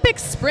 Olympic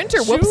sprinter,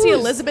 Shoes. Whoopsie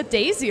Elizabeth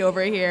Daisy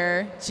over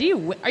here. Gee,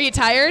 are you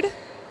tired?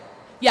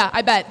 Yeah,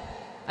 I bet.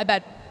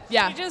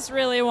 Yeah. He just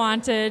really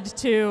wanted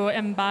to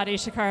embody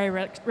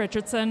Sha'Carri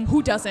Richardson.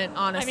 Who doesn't,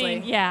 honestly? I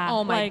mean, yeah.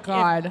 Oh, my like,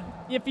 God.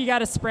 If you got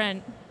to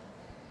sprint.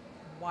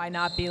 Why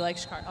not be like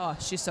Sha'Carri? Oh,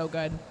 she's so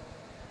good.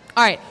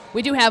 All right,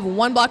 we do have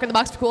 1 blocker in the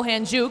box for Cool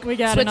Hand Juke. We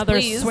got Switch, another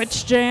please.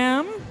 switch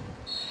jam.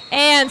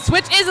 And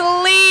Switch is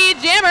lead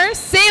jammer,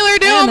 Sailor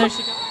Doom. And there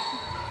she goes.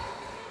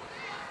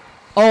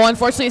 Oh,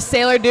 unfortunately,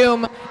 Sailor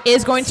Doom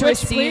is going to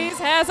Switch, receive. please,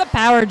 has a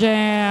power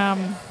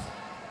jam.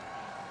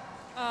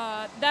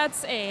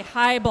 That's a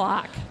high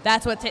block.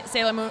 That's what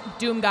Sailor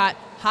Doom got.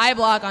 High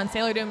block on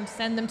Sailor Doom.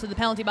 Send them to the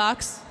penalty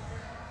box.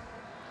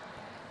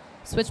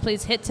 Switch,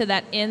 please, hit to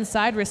that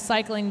inside,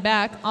 recycling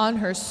back on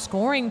her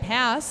scoring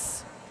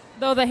pass.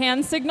 Though the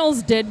hand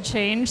signals did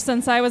change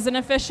since I was an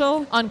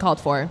official.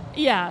 Uncalled for.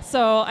 Yeah,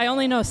 so I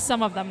only know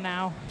some of them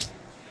now.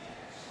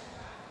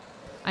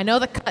 I know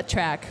the cut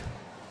track.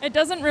 It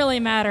doesn't really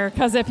matter,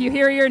 because if you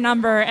hear your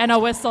number and a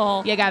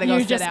whistle, You gotta go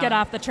sit just down. get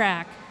off the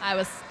track.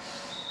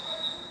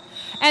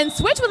 And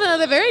Switch with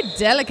another very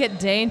delicate,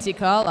 dainty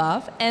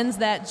call-off ends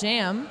that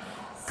jam.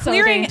 So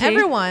Clearing dainty.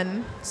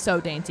 everyone,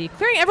 so dainty,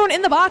 clearing everyone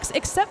in the box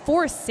except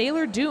for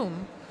Sailor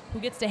Doom, who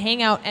gets to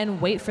hang out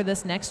and wait for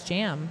this next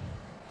jam.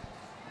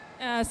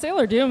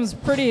 Sailor Doom's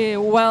pretty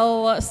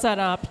well set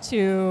up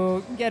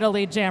to get a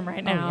lead jam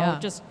right now. yeah.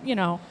 Just,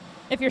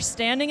 if you're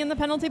standing in the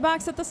penalty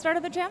box at the start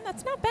of the jam,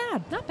 that's not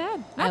bad. Not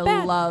bad. Not I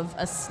bad. love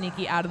a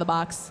sneaky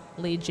out-of-the-box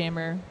lead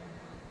jammer.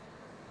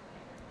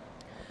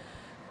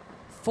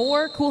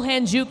 For Cool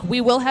Hand Juke, we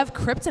will have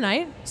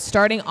Kryptonite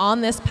starting on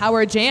this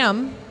power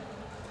jam.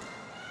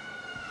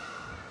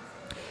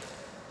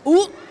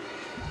 Ooh.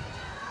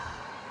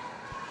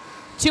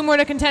 2 more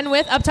to contend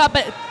with. Up top,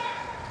 but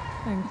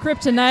And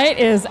Kryptonite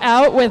is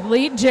out with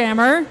lead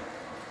jammer.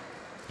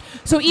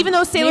 so even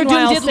though Sailor Doom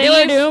Meanwhile, did Sailor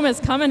leave, Doom is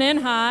coming in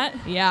hot.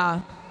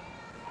 yeah.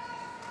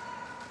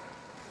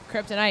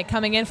 Kryptonite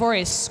coming in for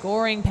a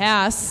scoring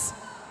pass.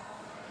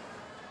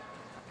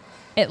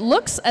 It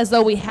looks as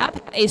though we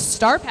have a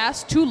star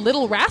pass to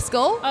Little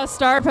Rascal. A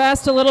star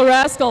pass to Little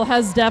Rascal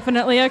has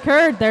definitely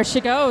occurred. There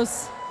she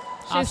goes.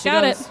 Off She's she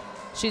got goes. it.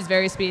 She's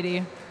very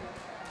speedy.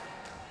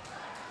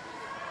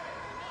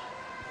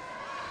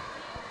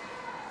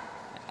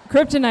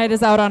 Kryptonite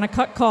is out on a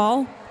cut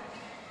call.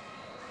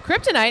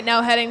 Kryptonite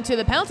now heading to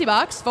the penalty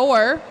box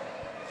for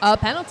a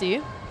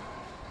penalty.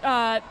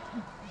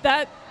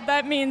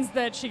 That means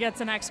that she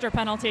gets an extra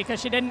penalty because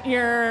she didn't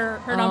hear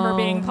her number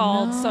being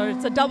called. So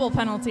it's a double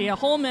penalty, a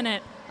whole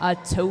minute. A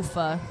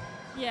Tofa.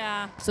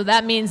 Yeah. So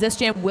that means this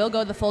jam will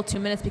go the full 2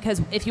 minutes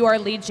because if you are a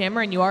lead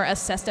jammer and you are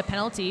assessed a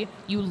penalty,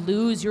 you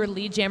lose your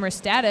lead jammer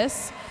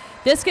status.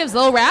 This gives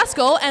Lil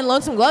Rascal and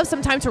Lonesome Glove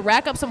some time to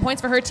rack up some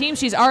points for her team.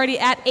 She's already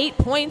at 8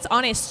 points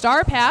on a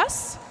star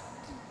pass.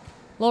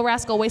 Lil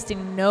Rascal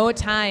wasting no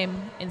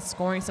time in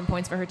scoring some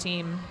points for her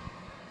team.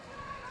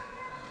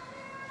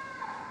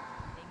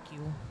 Thank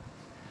you.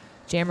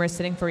 Jammer is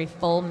sitting for a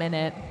full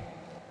minute.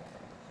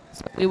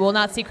 So we will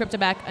not see Crypta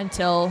back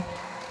until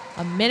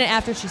a minute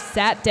after she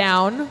sat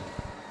down.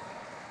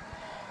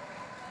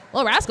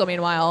 Lil Rascal,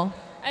 meanwhile.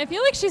 I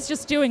feel like she's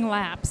just doing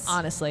laps.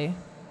 Honestly.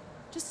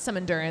 Just some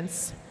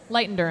endurance.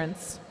 Light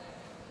endurance.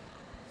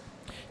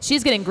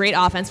 She's getting great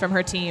offense from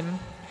her team.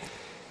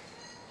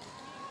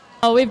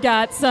 Oh, we've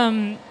got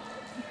some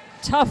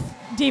tough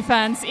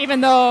defense,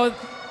 even though,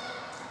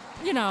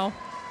 you know,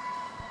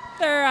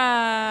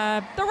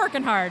 they're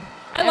working hard.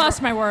 I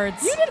lost my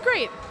words. You did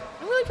great.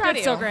 I'm really proud of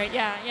you. So great,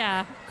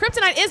 yeah.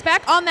 Kryptonite is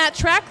back on that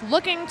track,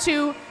 looking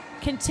to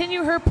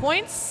continue her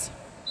points.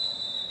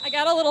 I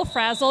got a little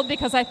frazzled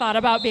because I thought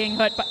about being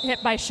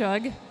hit by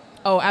Shug.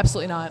 Oh,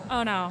 absolutely not.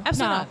 Oh, no.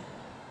 Absolutely no. not.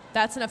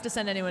 That's enough to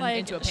send anyone like,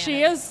 into a panic.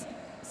 She is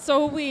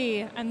so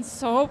wee and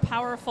so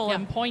powerful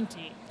and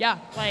pointy. Yeah.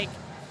 Like,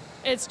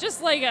 it's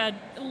just like a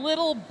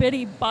little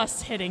bitty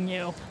bus hitting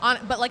you.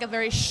 But like a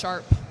very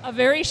sharp. A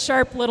very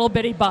sharp little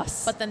bitty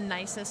bus. But the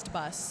nicest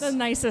bus. The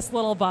nicest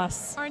little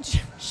bus. Aren't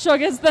you?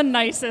 Shug is the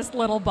nicest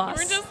little bus.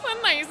 We're just the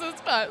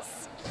nicest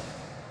bus.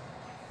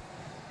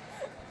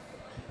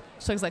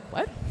 Shug's like,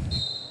 what?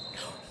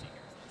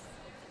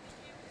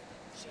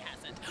 She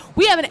hasn't.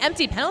 We have an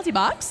empty penalty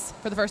box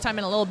for the first time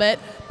in a little bit.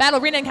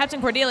 Battle Rena and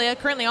Captain Cordelia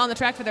currently on the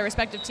track for their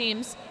respective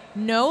teams.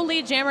 No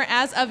lead jammer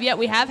as of yet.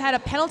 We have had a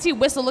penalty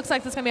whistle. Looks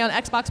like this is going to be on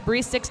Xbox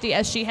Bree 60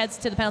 as she heads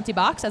to the penalty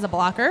box as a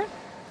blocker.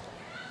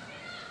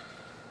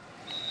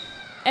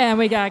 And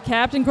we got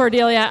Captain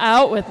Cordelia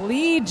out with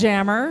lead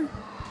jammer.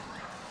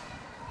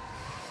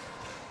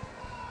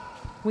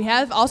 We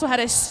have also had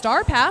a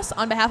star pass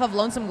on behalf of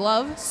Lonesome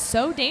Glove.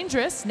 So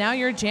dangerous. Now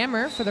you're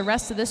jammer for the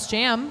rest of this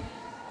jam.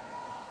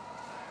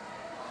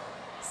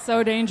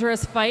 So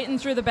dangerous, fighting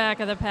through the back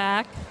of the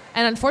pack.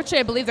 And unfortunately,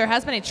 I believe there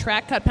has been a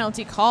track cut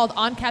penalty called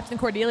on Captain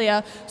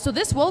Cordelia. So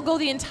this will go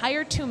the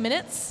entire 2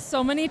 minutes.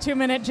 So many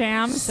 2-minute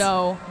jams.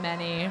 So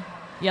many.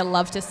 You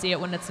love to see it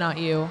when it's not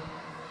you.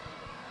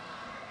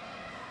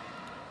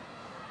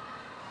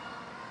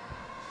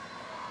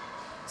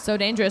 So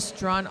dangerous,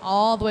 drawn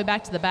all the way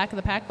back to the back of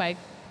the pack by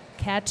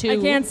Katu.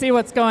 I can't see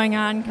what's going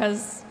on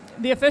because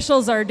the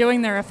officials are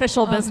doing their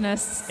official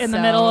business in the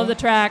middle of the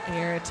track.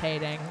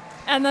 Irritating.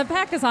 And the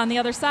pack is on the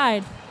other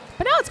side.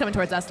 But now it's coming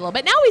towards us a little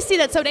bit. Now we see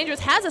that So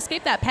Dangerous has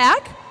escaped that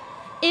pack,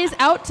 is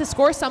out to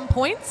score some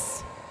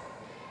points.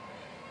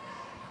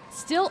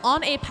 Still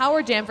on a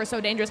power jam for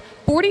So Dangerous.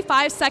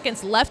 45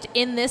 seconds left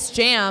in this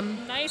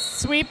jam. Nice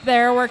sweep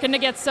there, working to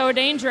get So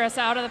Dangerous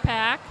out of the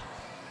pack.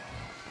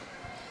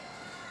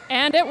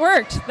 And it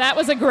worked. That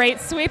was a great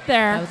sweep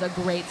there. That was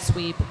a great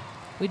sweep.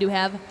 We do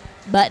have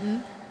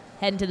Button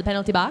heading to the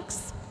penalty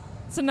box.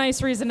 It's a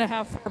nice reason to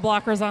have 4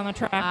 blockers on the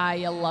track.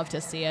 You love to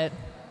see it.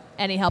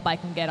 Any help I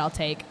can get, I'll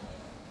take.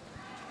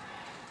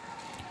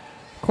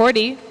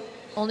 Cordy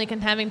only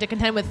having to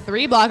contend with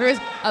 3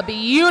 blockers. A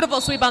beautiful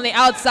sweep on the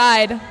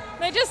outside.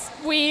 They just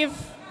weave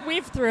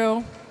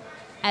through.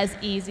 As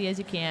easy as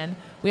you can.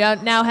 We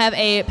now have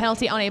a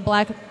penalty on a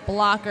black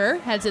blocker.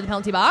 Head to the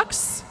penalty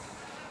box.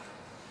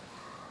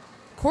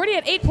 Cordy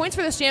at 8 points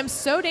for this jam.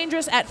 So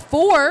Dangerous at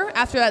 4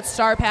 after that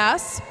star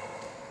pass.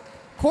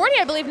 Cordy,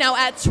 I believe, now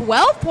at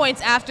 12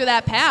 points after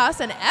that pass.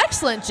 An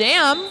excellent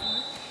jam.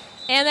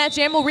 And that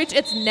jam will reach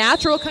its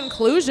natural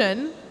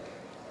conclusion.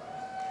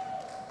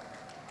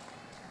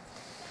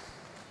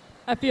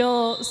 I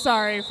feel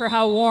sorry for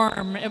how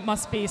warm it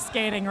must be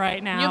skating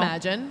right now. Can you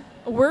imagine?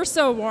 We're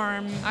so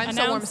warm. I'm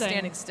so warm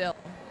standing still.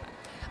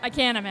 I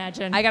can't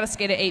imagine. I got to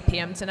skate at 8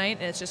 p.m. tonight,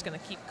 and it's just going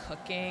to keep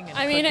cooking and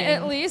mean, cooking.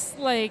 at least,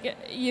 like,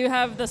 you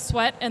have the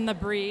sweat and the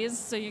breeze,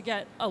 so you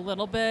get a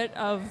little bit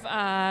of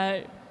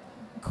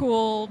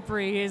cool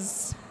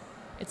breeze.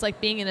 It's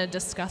like being in a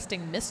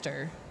disgusting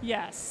mister.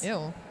 Yes.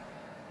 Ew.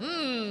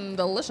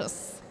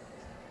 Delicious.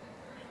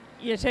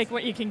 You take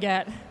what you can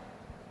get. I'm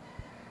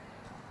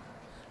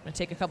going to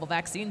take a couple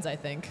vaccines, I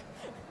think.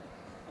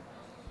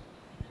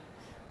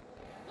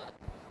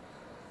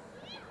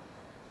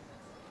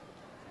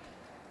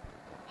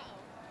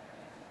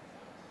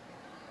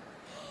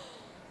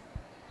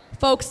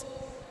 Folks,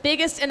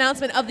 biggest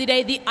announcement of the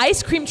day. The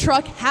ice cream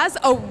truck has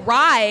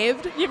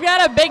arrived. You've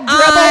got a big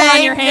dribble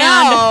on your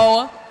hand.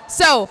 Know.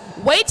 So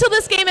wait till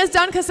this game is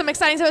done because some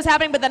exciting stuff is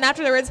happening. But then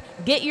afterwards,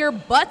 get your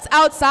butts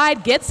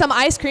outside, get some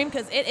ice cream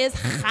because it is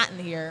hot in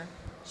here.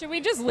 Should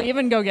we just leave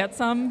and go get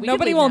some? We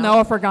Nobody could will leave now.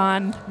 know if we're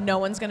gone. No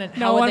one's going to.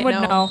 No one would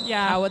know.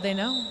 Yeah. How would they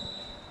know?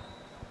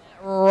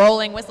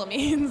 Rolling whistle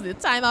means the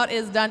timeout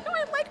is done. Oh,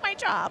 I like my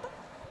job.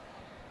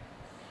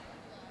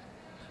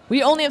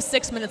 We only have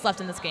 6 minutes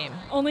left in this game.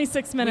 Only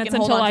 6 We minutes can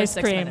hold until on for ice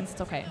 6 cream. minutes.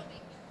 It's okay.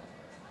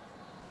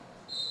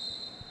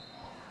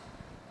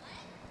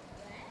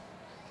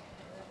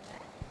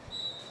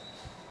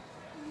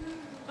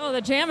 Oh, the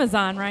jam is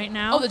on right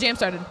now. Oh, the jam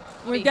started.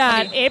 We've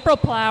got April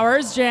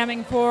Flowers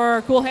jamming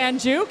for Cool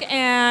Hand Juke,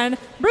 and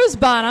Bruce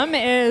Bottom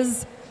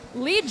is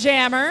lead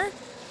jammer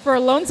for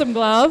Lonesome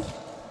Glove.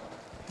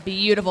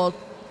 Beautiful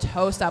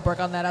toe stop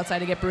work on that outside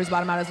to get Bruce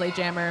Bottom out as late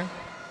jammer.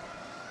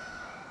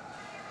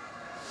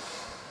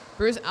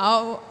 Bruce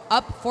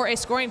up for a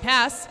scoring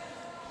pass.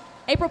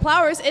 April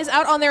Flowers is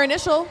out on their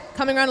initial,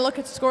 coming around to look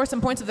to score some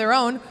points of their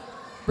own.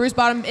 Bruce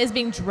Bottom is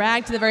being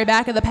dragged to the very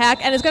back of the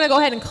pack and is going to go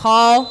ahead and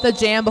call the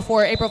jam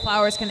before April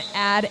Flowers can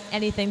add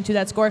anything to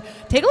that score.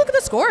 Take a look at the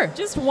score.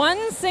 Just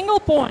one single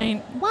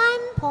point. 1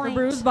 point. For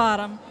Bruce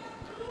Bottom.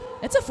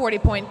 It's a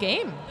 40-point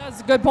game. That's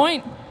a good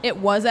point. It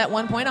was at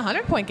one point a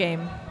 100-point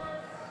game.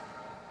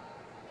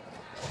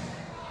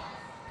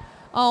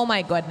 Oh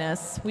my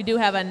goodness. We do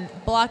have a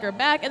blocker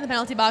back in the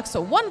penalty box,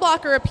 so one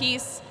blocker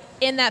apiece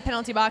in that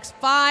penalty box.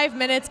 5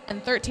 minutes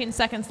and 13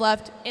 seconds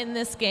left in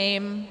this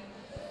game.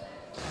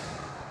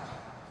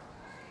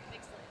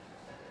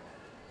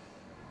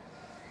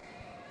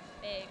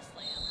 Big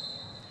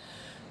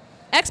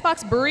slam.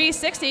 Xbox Bree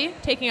 60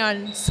 taking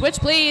on Switch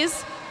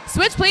Please.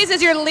 Switch Please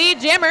is your lead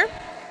jammer.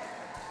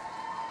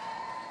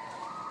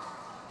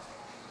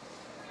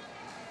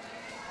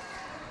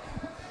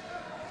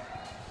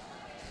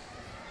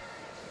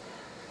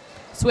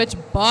 Switch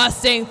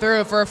busting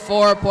through for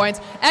 4 points.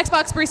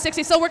 Xbox Bree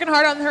 60 still working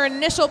hard on her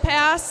initial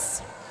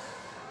pass.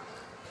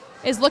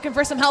 Is looking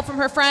for some help from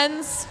her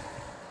friends.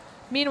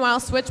 Meanwhile,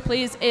 Switch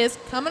Please is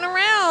coming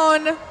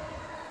around.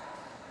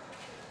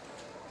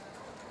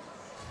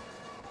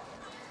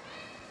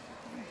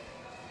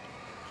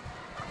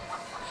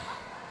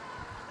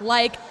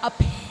 Like a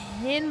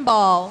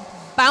pinball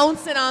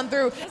bouncing on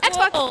through.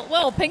 Xbox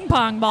Little ping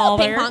pong ball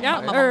Little ping there. pong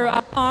Yeah, ball. or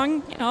a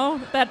pong, you know,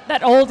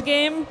 that old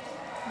game.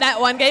 That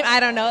one game,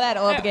 I don't know that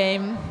old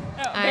game.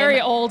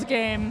 Very old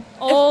game.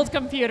 Old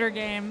computer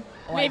game.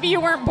 Oh, Maybe you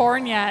weren't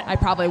born yet. I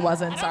probably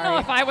wasn't, I sorry. don't know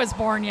if I was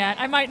born yet.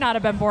 I might not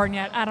have been born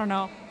yet. I don't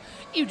know.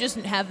 You just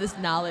have this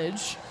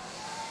knowledge.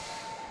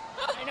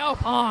 I know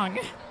Pong.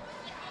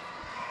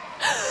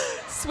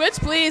 Switch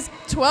Please,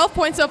 12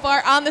 points so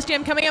far on this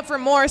jam. Coming up for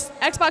more.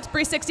 Xbox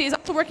Bree 60 is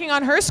also working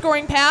on her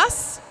scoring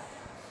pass.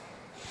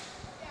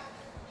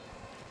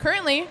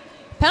 Currently,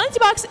 penalty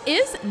box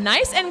is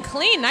nice and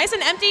clean, nice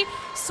and empty.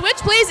 Switch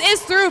Please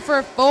is through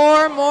for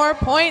 4 more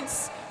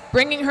points,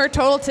 bringing her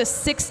total to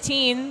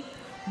 16.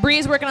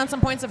 Bree's working on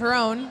some points of her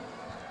own.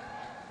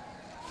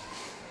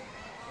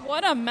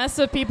 What a mess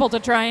of people to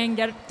try and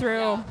get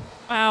through.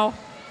 Wow.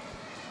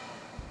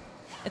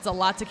 It's a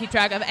lot to keep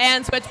track of.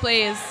 And Switch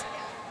Please.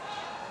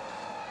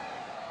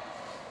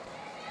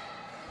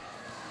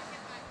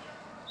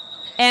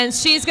 And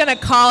she's going to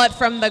call it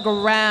from the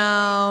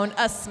ground.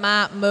 A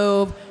smart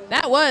move.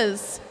 That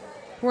was.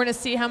 We're going to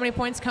see how many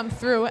points come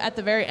through at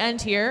the very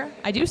end here.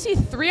 I do see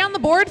 3 on the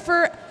board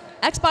for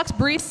Xbox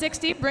Bree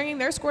 60, bringing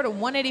their score to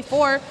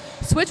 184.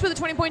 Switch with a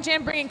 20-point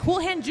jam, bringing Cool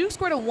Hand Juke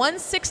score to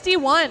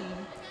 161.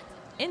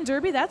 In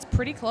Derby, that's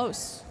pretty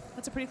close.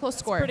 That's a pretty close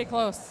score. Pretty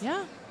close.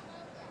 Yeah.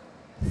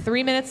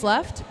 3 minutes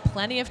left.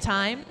 Plenty of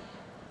time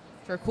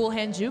for Cool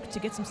Hand Juke to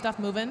get some stuff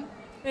moving.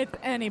 It's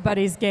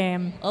anybody's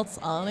game. It's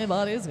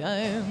anybody's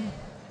game.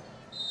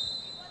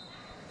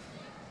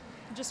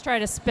 Just try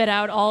to spit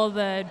out all of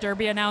the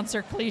Derby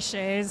announcer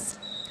cliches.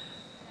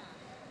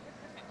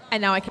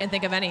 And now I can't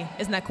think of any.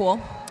 Isn't that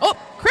cool? Oh,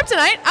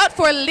 Kryptonite out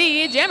for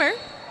lead jammer.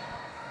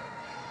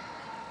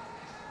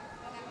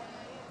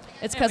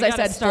 It's because I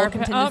said full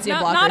contingency of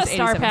blockers not a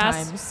star 87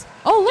 pass. times.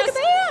 Oh, look Just,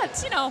 at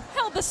that. You know,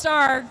 held the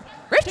star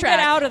Rift to track get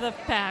out of the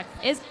pack.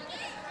 is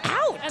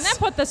out. And then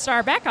put the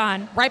star back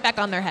on. Right back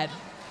on their head.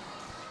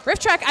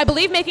 Rift Track, I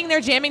believe, making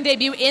their jamming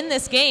debut in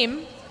this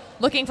game,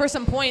 looking for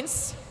some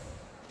points.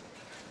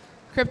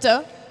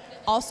 Crypto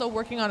also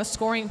working on a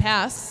scoring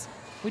pass.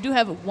 We do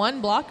have one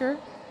blocker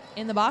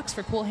in the box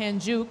for Cool Hand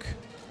Juke.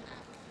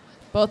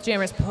 Both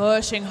jammers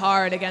pushing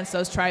hard against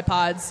those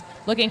tripods,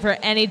 looking for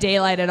any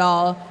daylight at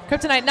all.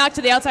 Kryptonite knocked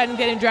to the outside and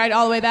getting dragged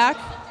all the way back.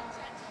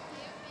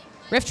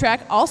 Rift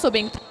Track also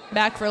being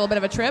back for a little bit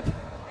of a trip.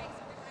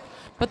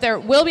 But there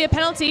will be a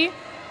penalty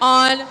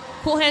on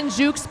Cool Hand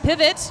Juke's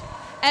pivot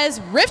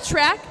as Rift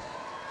Track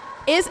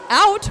is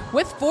out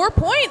with 4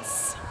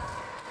 points.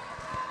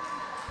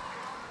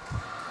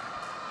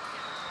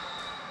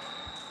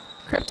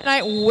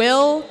 Kryptonite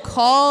will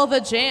call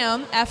the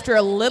jam after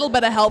a little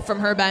bit of help from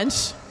her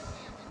bench.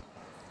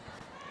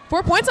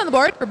 4 points on the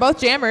board for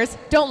both jammers.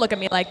 Don't look at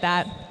me like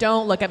that.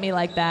 Don't look at me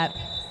like that.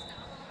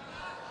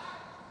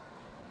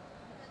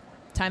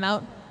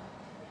 Timeout.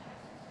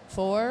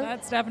 4.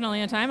 That's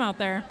definitely a timeout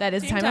there. That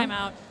is a Team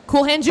timeout.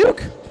 Cool Hand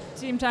Juke.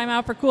 Team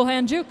timeout for Cool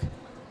Hand Juke.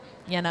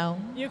 You know.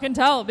 You can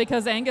tell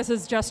because Angus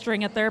is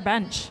gesturing at their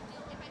bench.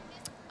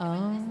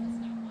 Oh.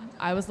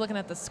 I was looking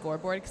at the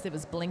scoreboard because it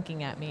was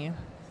blinking at me.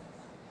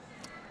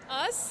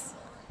 Us?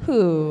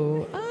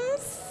 Who?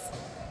 Us?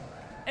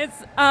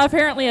 It's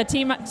apparently a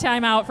team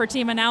timeout for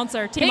team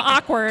announcer. Team Thank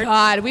awkward.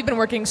 God, we've been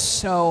working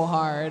so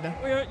hard.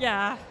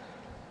 Yeah. You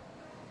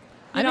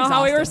I'm know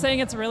how we were exhausted. saying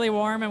it's really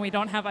warm and we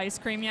don't have ice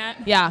cream yet?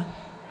 Yeah.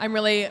 I'm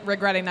really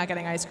regretting not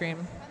getting ice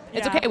cream.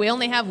 It's Yeah. okay. We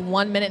only have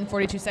 1 minute and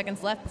 42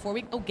 seconds left before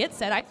we go get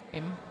said ice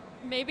cream.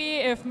 Maybe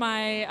if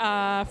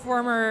my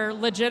former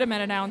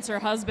legitimate announcer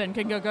husband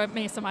could go get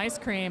me some ice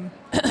cream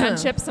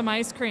and chip some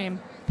ice cream.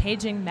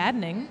 Paging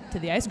Maddening to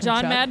the ice cream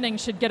John truck. Maddening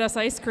should get us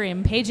ice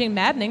cream. Paging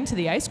Maddening to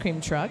the ice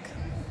cream truck.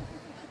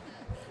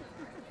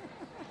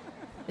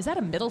 Is that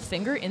a middle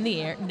finger in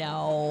the air?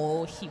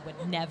 No, he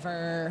would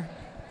never.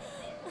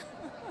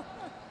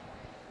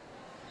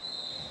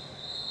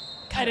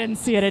 I didn't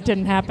see it. It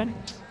didn't happen.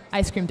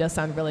 Ice cream does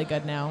sound really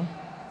good now.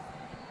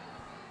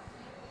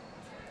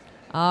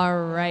 All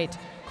right.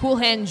 Cool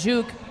Hand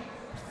Juke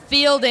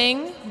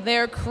fielding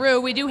their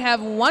crew. We do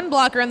have one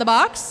blocker in the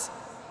box.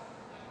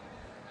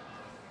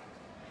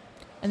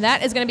 And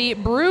that is going to be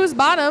Bruise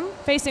Bottom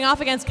facing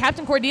off against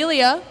Captain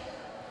Cordelia.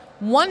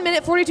 1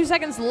 minute, 42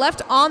 seconds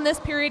left on this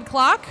period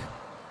clock.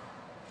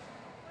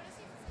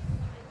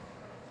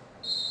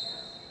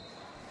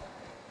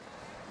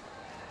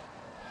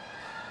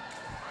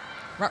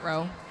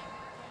 Ruh-roh.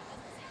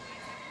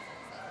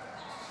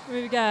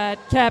 We've got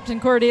Captain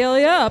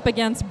Cordelia up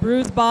against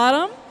Bruise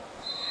Bottom.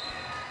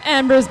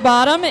 And Bruise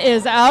Bottom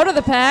is out of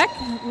the pack.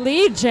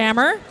 Lead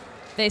jammer.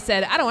 They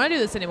said, I don't want to do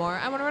this anymore.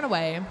 I want to run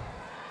away.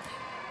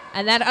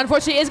 And that,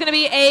 unfortunately, is going to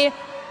be a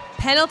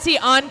penalty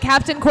on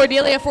Captain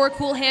Cordelia for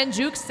Cool Hand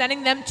Juke,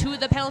 sending them to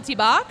the penalty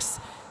box,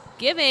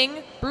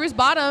 giving Bruise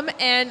Bottom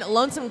and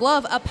Lonesome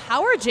Glove a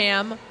power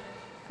jam,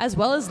 as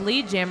well as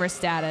lead jammer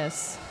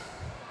status.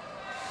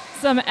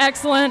 Some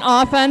excellent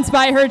offense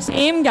by her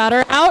team. Got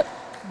her out.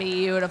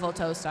 Beautiful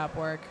toe stop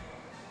work.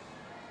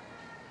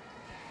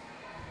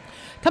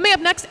 Coming up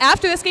next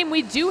after this game,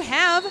 we do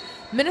have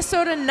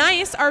Minnesota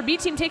Nice, our B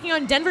team, taking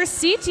on Denver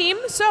C team.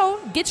 So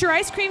get your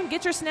ice cream,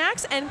 get your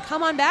snacks, and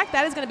come on back.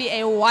 That is going to be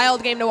a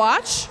wild game to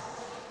watch.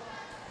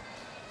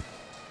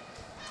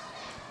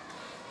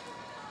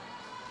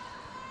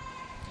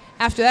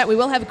 After that, we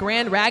will have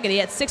Grand Raggedy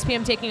at 6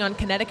 p.m. taking on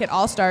Connecticut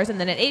All-Stars, and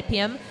then at 8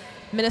 p.m.,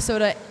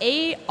 Minnesota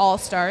A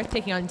All-Stars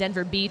taking on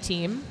Denver B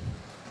team.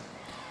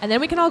 And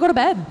then we can all go to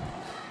bed.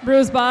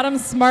 Bruise Bottom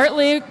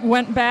smartly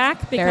went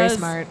back Very because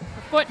smart. her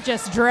foot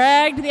just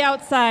dragged the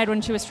outside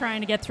when she was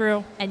trying to get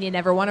through. And you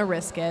never want to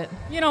risk it.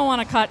 You don't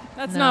want to cut.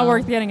 That's No. not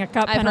worth getting a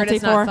cut I've penalty heard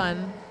it's for. not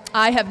fun.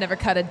 I have never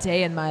cut a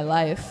day in my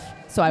life,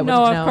 so I No,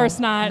 wouldn't of know. course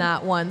not.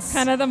 Not once.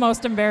 Kind of the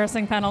most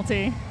embarrassing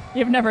penalty.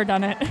 You've never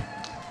done it.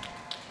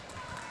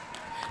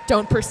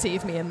 Don't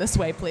perceive me in this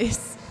way,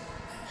 please.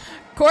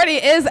 Cordy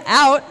is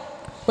out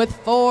with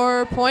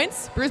 4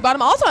 points. Bruise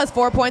Bottom also has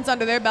 4 points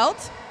under their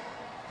belt.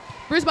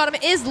 Bruise Bottom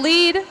is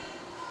lead.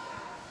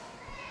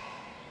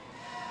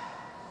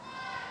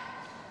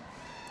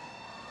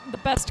 The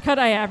best cut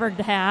I ever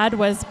had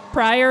was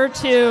prior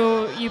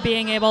to you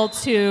being able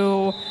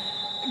to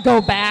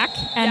go back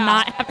and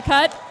not have a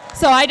cut.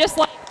 So I just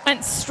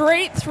went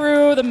straight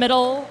through the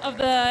middle of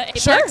the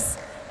apex. Sure.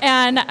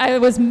 And I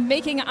was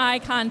making eye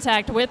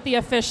contact with the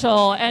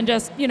official and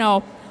just,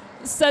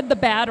 said the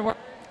bad word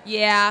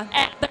Yeah.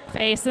 at their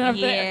face. And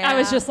Yeah. I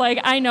was just like,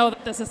 I know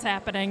that this is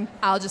happening.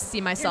 I'll just see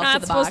You're myself not to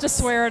the supposed box.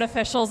 to swear at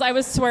officials. I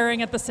was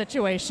swearing at the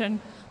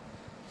situation.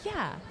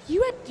 Yeah.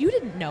 You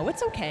didn't know.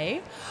 It's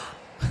okay.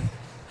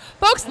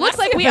 Folks, looks That's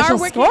like the we are official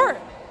working. score.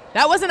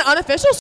 That was an unofficial